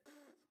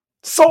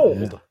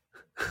 Sold. Yeah.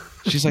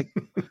 She's like,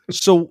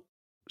 so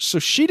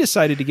she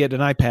decided to get an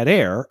iPad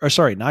Air, an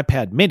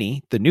iPad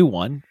mini, the new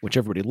one, which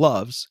everybody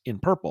loves, in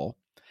purple.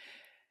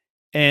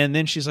 And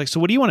then she's like, so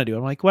what do you want to do?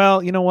 I'm like,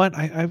 well, you know what?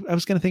 I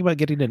was going to think about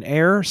getting an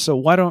Air. So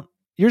why don't,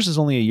 yours is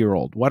only a year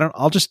old. Why don't,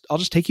 I'll just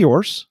take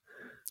yours.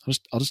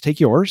 I'll just take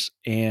yours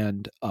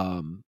and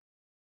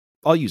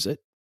I'll use it.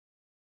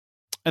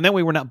 And that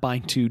way we're not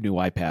buying 2 new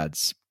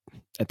iPads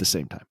at the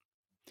same time.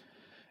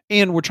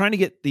 And we're trying to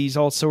get these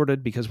all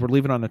sorted because we're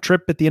leaving on a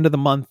trip at the end of the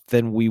month.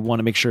 Then we want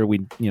to make sure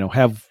we,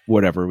 have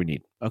whatever we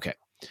need. Okay.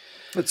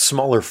 It's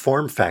smaller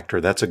form factor.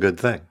 That's a good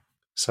thing.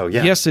 So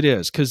yeah. Yes, it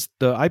is. Because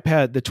the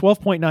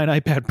 12.9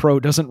 iPad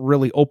Pro doesn't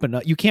really open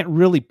up. You can't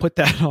really put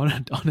that on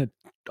a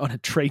on a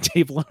tray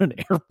table on an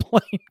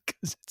airplane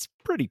because it's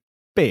pretty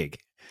big.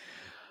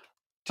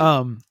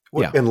 Yeah.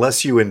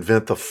 Unless you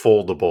invent the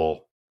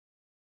foldable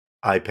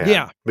iPad.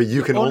 Yeah. But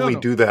you can only no.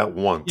 do that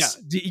once.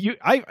 Yeah.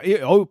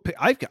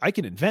 I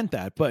can invent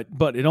that, but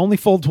it only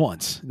folds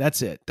once.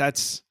 That's it.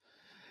 That's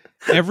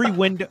every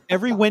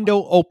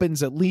window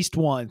opens at least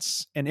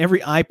once, and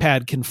every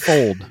iPad can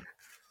fold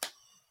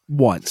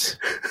once.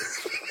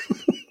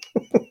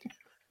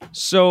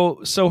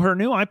 So her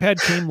new iPad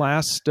came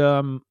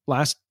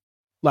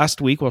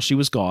last week while she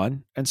was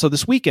gone. And so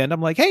this weekend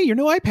I'm like, hey, your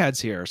new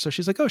iPad's here. So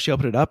she's like, oh, she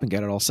opened it up and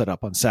got it all set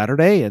up on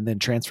Saturday and then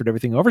transferred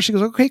everything over. She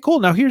goes, okay, cool.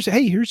 Now here's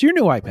your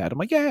new iPad. I'm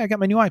like, yeah, I got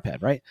my new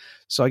iPad. Right.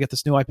 So I got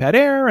this new iPad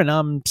Air and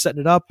I'm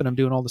setting it up and I'm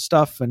doing all the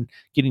stuff and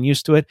getting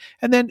used to it.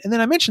 And then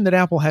I mentioned that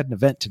Apple had an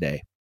event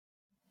today.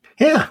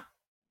 Yeah.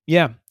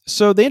 Yeah.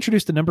 So they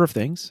introduced a number of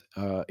things,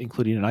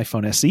 including an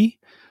iPhone SE.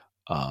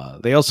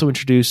 They also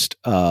introduced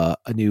a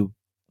new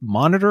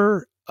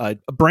monitor, a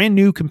brand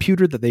new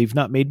computer that they've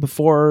not made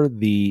before,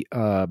 the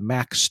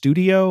Mac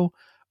Studio,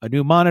 a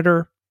new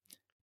monitor,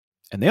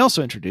 and they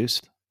also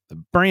introduced the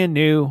brand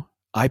new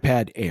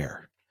iPad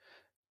Air,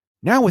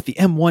 now with the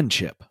M1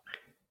 chip.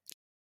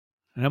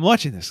 And I'm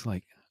watching this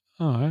like,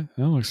 oh,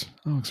 that looks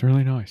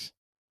really nice.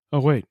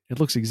 Oh wait, it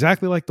looks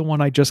exactly like the one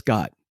I just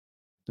got.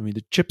 I mean,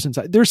 the chips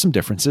inside, there's some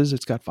differences.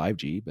 It's got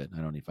 5G, but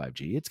I don't need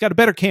 5G. It's got a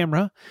better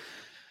camera.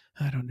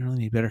 I don't really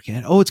need better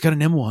camera. Oh, it's got an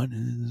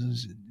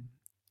M1.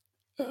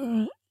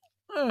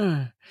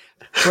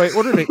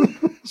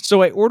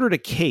 So I ordered a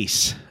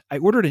case. I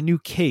ordered a new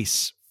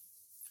case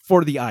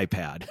for the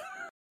iPad.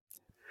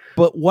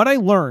 But what I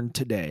learned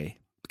today,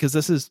 because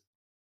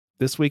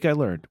this week I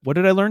learned. What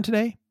did I learn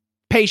today?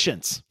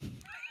 Patience.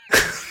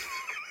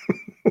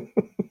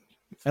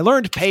 I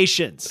learned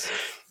patience.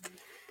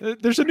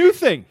 There's a new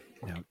thing.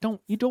 No,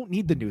 you don't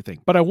need the new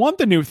thing. But I want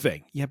the new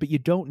thing. Yeah, but you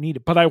don't need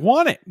it. But I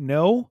want it.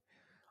 No.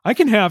 I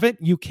can have it.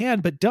 You can,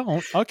 but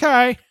don't.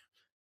 Okay.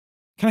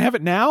 Can I have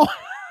it now?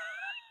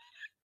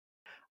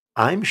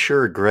 I'm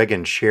sure Greg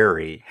and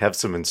Sherry have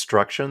some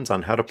instructions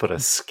on how to put a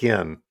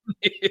skin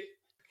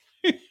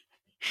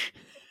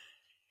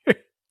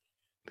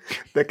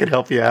that could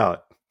help you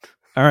out.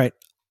 All right.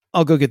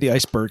 I'll go get the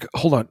iceberg.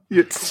 Hold on.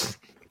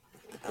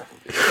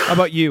 How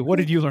about you? What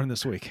did you learn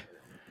this week?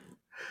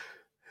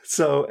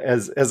 So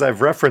as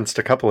I've referenced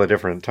a couple of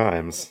different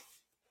times,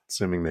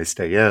 assuming they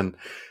stay in,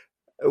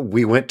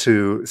 we went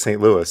to St.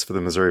 Louis for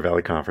the Missouri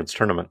Valley Conference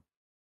tournament.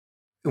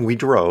 We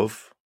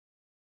drove.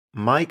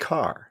 My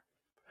car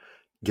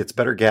gets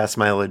better gas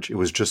mileage. It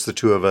was just the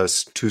two of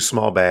us, 2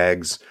 small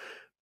bags,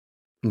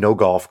 no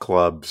golf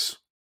clubs,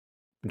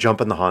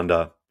 jump in the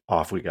Honda,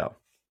 off we go.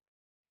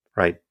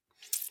 Right?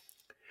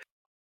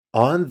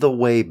 On the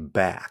way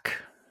back,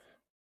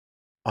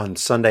 on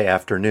Sunday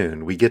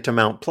afternoon, we get to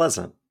Mount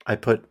Pleasant. I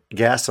put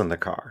gas in the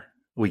car.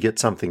 We get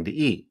something to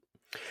eat.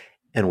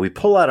 And we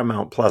pull out of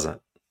Mount Pleasant.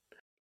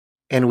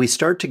 And we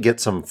start to get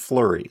some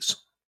flurries.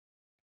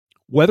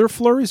 Weather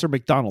flurries or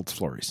McDonald's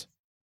flurries?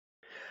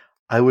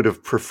 I would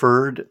have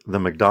preferred the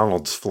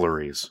McDonald's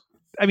flurries.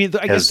 I mean,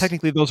 I guess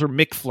technically those are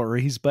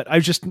McFlurries, but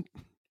I'm just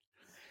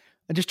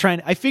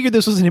trying. I figured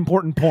this was an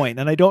important point,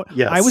 and I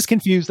was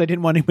confused. I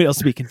didn't want anybody else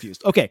to be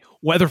confused. Okay,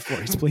 weather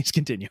flurries. Please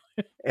continue.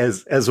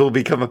 As will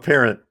become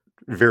apparent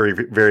very,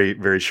 very,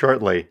 very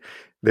shortly,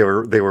 they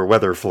were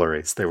weather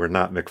flurries. They were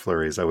not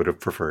McFlurries. I would have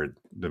preferred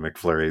the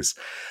McFlurries.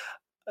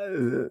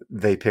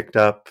 They picked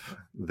up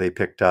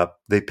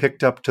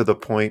to the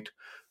point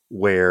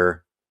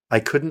where I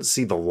couldn't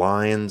see the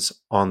lines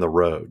on the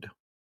road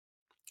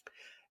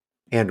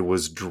and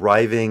was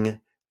driving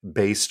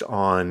based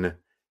on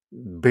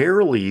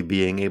barely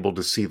being able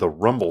to see the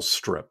rumble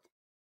strip,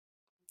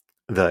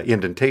 the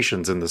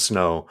indentations in the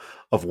snow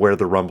of where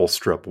the rumble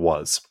strip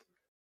was.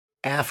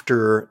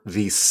 After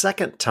the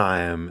second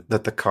time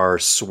that the car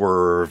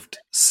swerved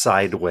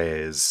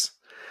sideways,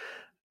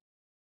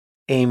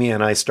 Amy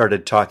and I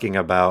started talking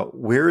about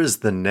where is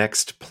the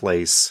next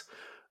place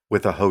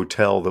with a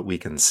hotel that we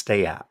can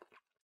stay at.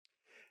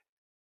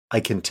 I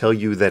can tell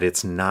you that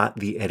it's not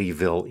the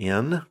Eddyville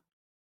Inn,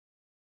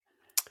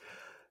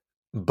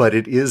 but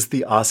it is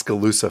the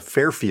Oskaloosa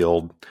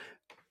Fairfield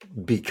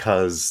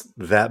because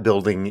that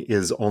building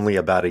is only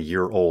about a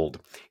year old.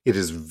 It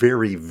is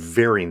very,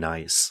 very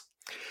nice.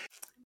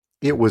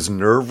 It was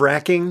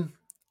nerve-wracking.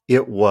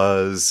 It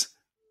was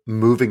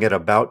moving at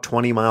about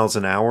 20 miles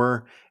an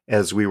hour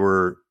as we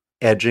were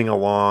edging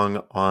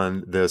along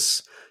on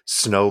this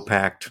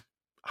snow-packed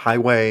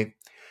highway.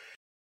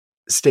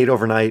 Stayed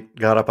overnight,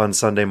 got up on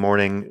Sunday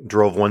morning,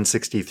 drove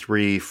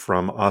 163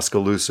 from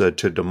Oskaloosa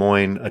to Des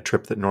Moines, a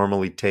trip that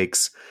normally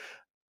takes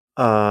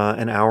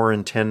an hour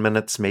and 10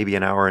 minutes, maybe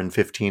an hour and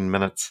 15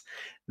 minutes.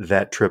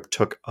 That trip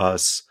took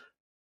us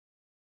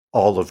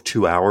all of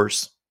 2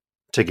 hours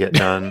to get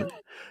done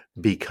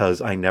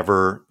because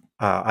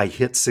I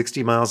hit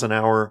 60 miles an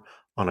hour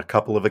on a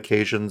couple of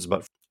occasions,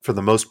 but for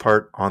the most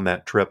part on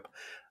that trip,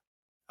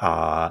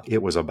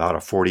 it was about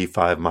a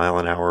 45 mile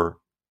an hour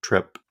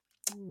trip.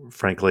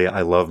 Frankly,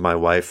 I love my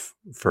wife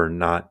for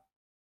not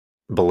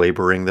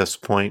belaboring this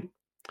point.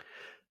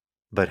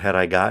 But had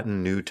I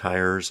gotten new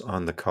tires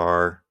on the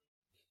car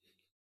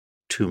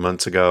 2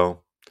 months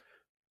ago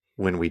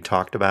when we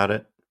talked about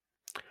it,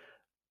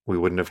 we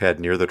wouldn't have had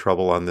near the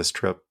trouble on this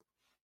trip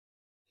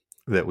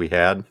that we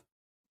had.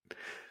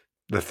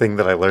 The thing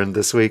that I learned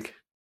this week,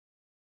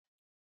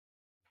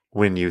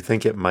 when you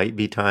think it might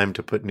be time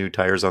to put new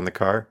tires on the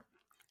car,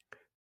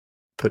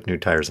 put new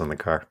tires on the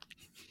car.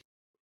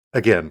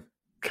 Again,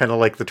 kind of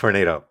like the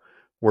tornado.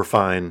 We're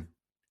fine.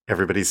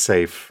 Everybody's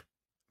safe.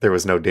 There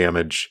was no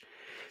damage.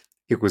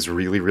 It was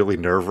really, really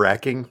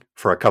nerve-wracking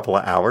for a couple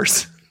of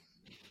hours.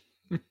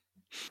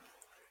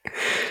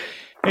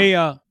 Hey,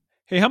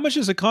 how much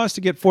does it cost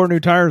to get 4 new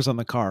tires on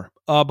the car?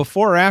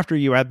 Before or after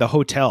you add the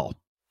hotel?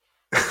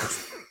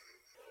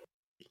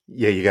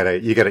 Yeah, you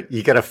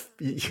gotta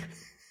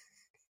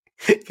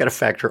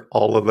factor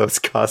all of those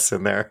costs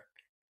in there.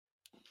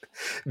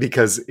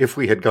 Because if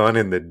we had gone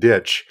in the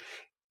ditch,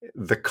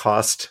 the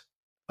cost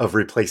of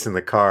replacing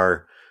the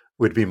car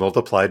would be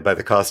multiplied by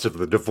the cost of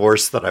the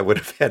divorce that I would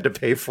have had to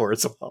pay for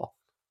as well.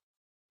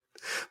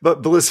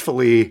 But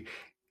blissfully,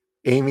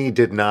 Amy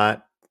did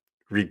not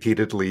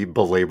repeatedly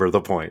belabor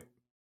the point.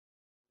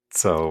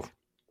 So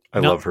I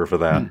love her for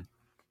that.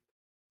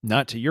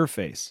 Not to your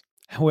face.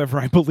 However,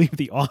 I believe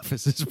The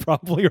Office has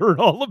probably heard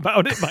all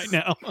about it by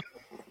now.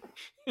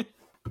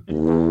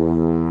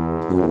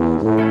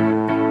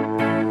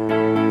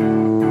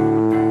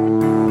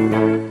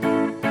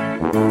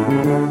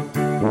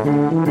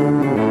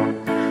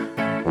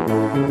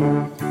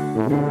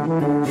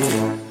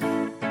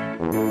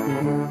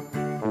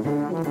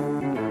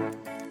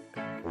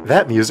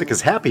 That music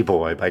is Happy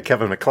Boy by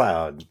Kevin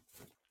MacLeod.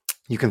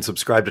 You can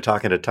subscribe to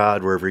Talking to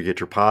Todd wherever you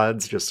get your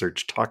pods. Just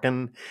search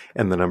Talkin'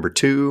 and the number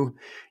 2.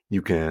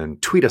 You can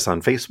tweet us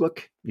on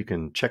Facebook. You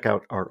can check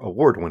out our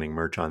award-winning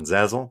merch on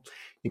Zazzle.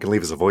 You can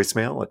leave us a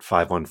voicemail at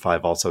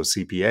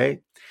 515-ALSO-CPA.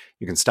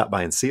 You can stop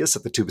by and see us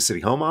at the Tuba City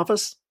Home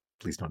Office.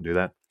 Please don't do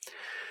that.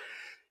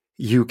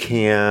 You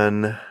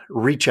can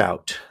reach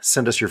out,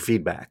 send us your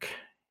feedback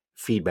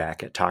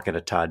at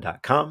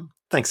talkingtotodd.com.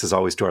 Thanks as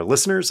always to our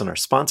listeners and our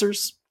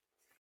sponsors.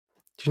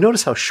 Do you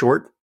notice how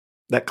short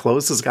that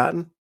close has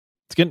gotten?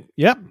 It's getting,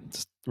 yep,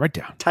 it's right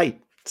down.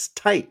 Tight. It's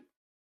tight.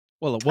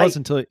 Well, it was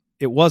until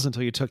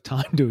you took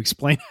time to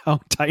explain how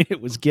tight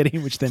it was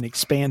getting, which then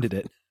expanded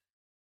it.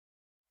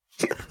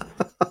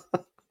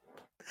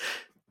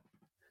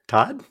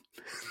 Todd?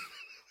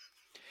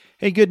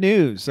 Hey, good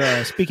news.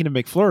 Speaking of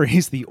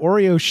McFlurries, the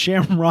Oreo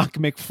Shamrock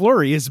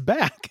McFlurry is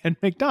back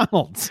at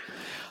McDonald's.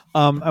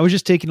 I was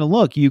just taking a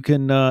look. You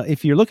can,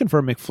 if you're looking for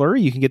a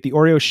McFlurry, you can get the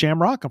Oreo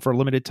Shamrock for a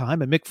limited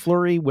time, a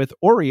McFlurry with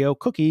Oreo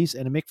cookies,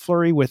 and a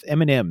McFlurry with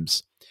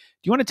M&Ms. Do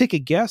you want to take a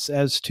guess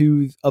as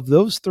to, of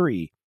those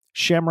 3,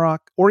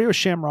 Oreo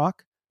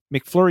Shamrock,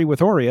 McFlurry with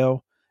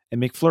Oreo,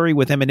 and McFlurry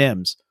with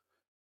M&Ms?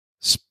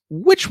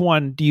 Which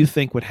one do you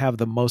think would have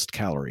the most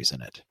calories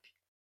in it?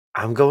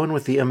 I'm going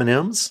with the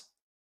M&Ms.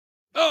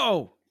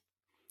 Oh,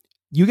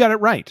 you got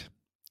it right.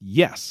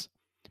 Yes.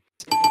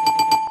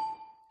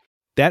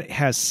 That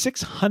has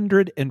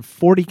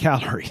 640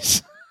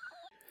 calories.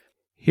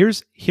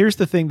 Here's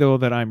the thing, though,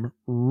 that I'm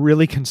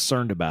really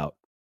concerned about.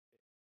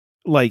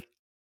 Like,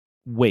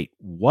 wait,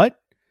 what?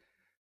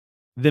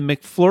 The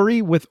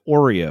McFlurry with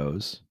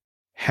Oreos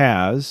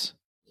has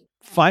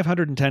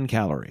 510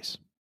 calories.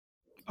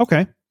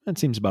 Okay, that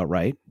seems about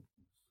right.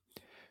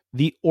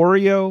 The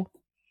Oreo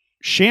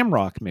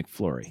Shamrock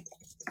McFlurry,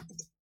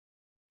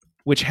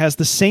 which has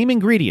the same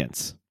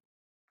ingredients.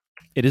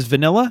 It is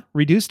vanilla,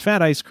 reduced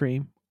fat ice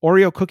cream,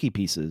 Oreo cookie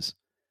pieces.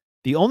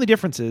 The only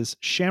difference is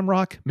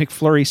Shamrock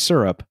McFlurry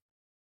syrup.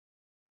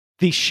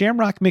 The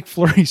Shamrock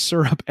McFlurry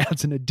syrup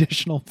adds an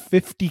additional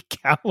 50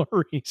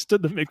 calories to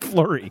the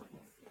McFlurry.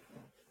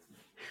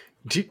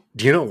 Do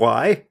you know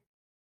why?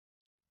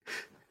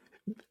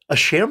 A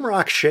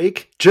Shamrock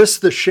shake,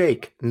 just the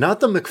shake, not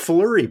the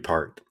McFlurry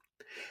part.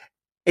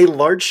 A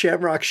large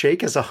Shamrock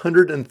shake has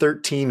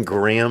 113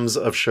 grams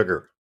of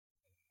sugar.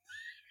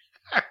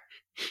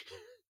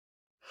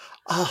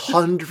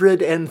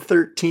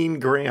 113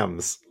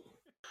 grams.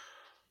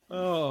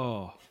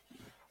 Oh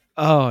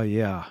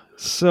yeah.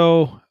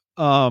 So,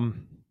 and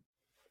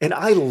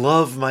I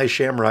love my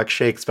Shamrock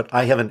shakes, but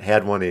I haven't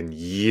had one in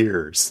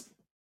years.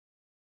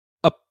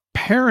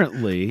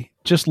 Apparently,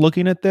 just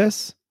looking at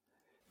this,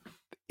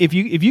 if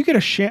you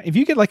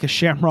get like a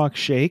Shamrock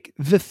shake,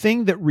 the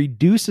thing that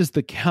reduces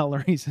the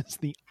calories is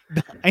the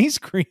ice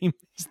cream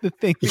is the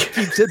thing that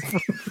keeps it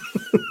from.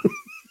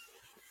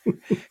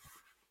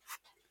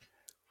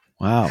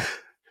 Wow.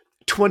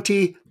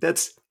 20,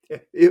 that's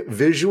it,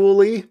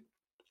 visually,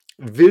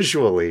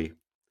 the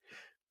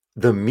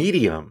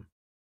medium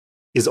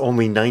is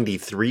only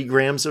 93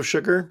 grams of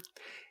sugar,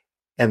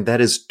 and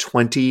that is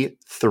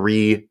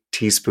 23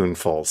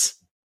 teaspoonfuls.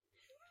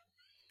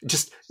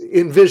 Just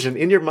envision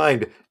in your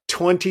mind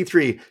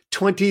 23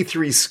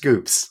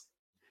 scoops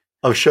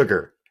of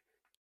sugar.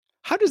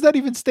 How does that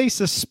even stay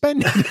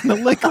suspended in the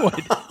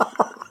liquid?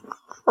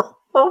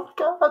 Oh,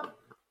 God.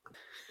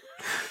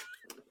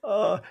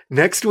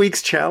 Next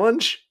week's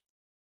challenge,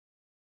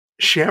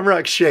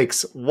 Shamrock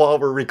shakes while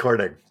we're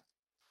recording.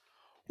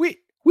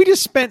 We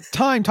just spent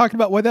time talking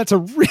about why that's a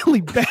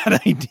really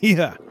bad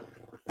idea.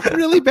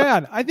 Really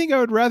bad. I think I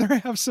would rather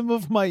have some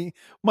of my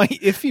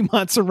iffy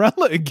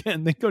mozzarella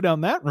again than go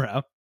down that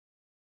route.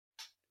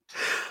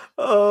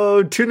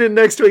 Oh, tune in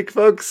next week,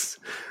 folks.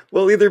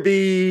 We'll either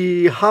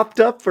be hopped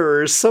up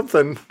or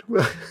something.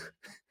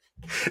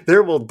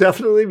 There will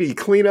definitely be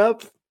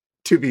cleanup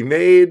to be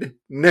made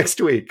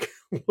next week.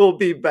 We'll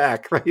be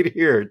back right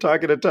here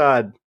talking to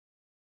Todd.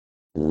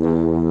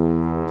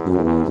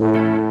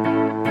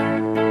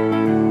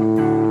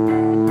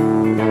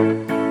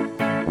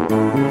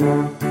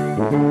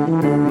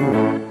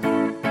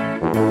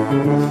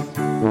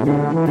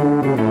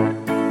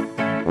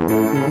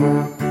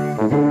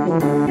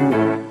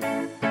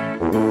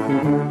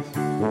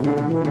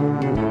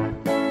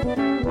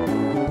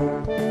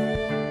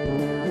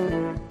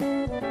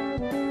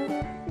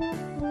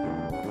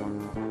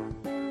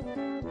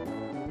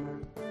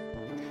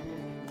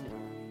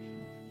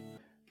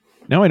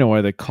 Now I know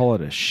why they call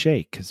it a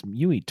shake, because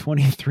you eat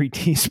 23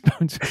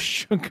 teaspoons of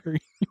sugar.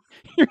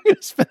 You're going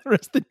to spend the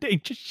rest of the day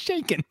just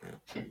shaking.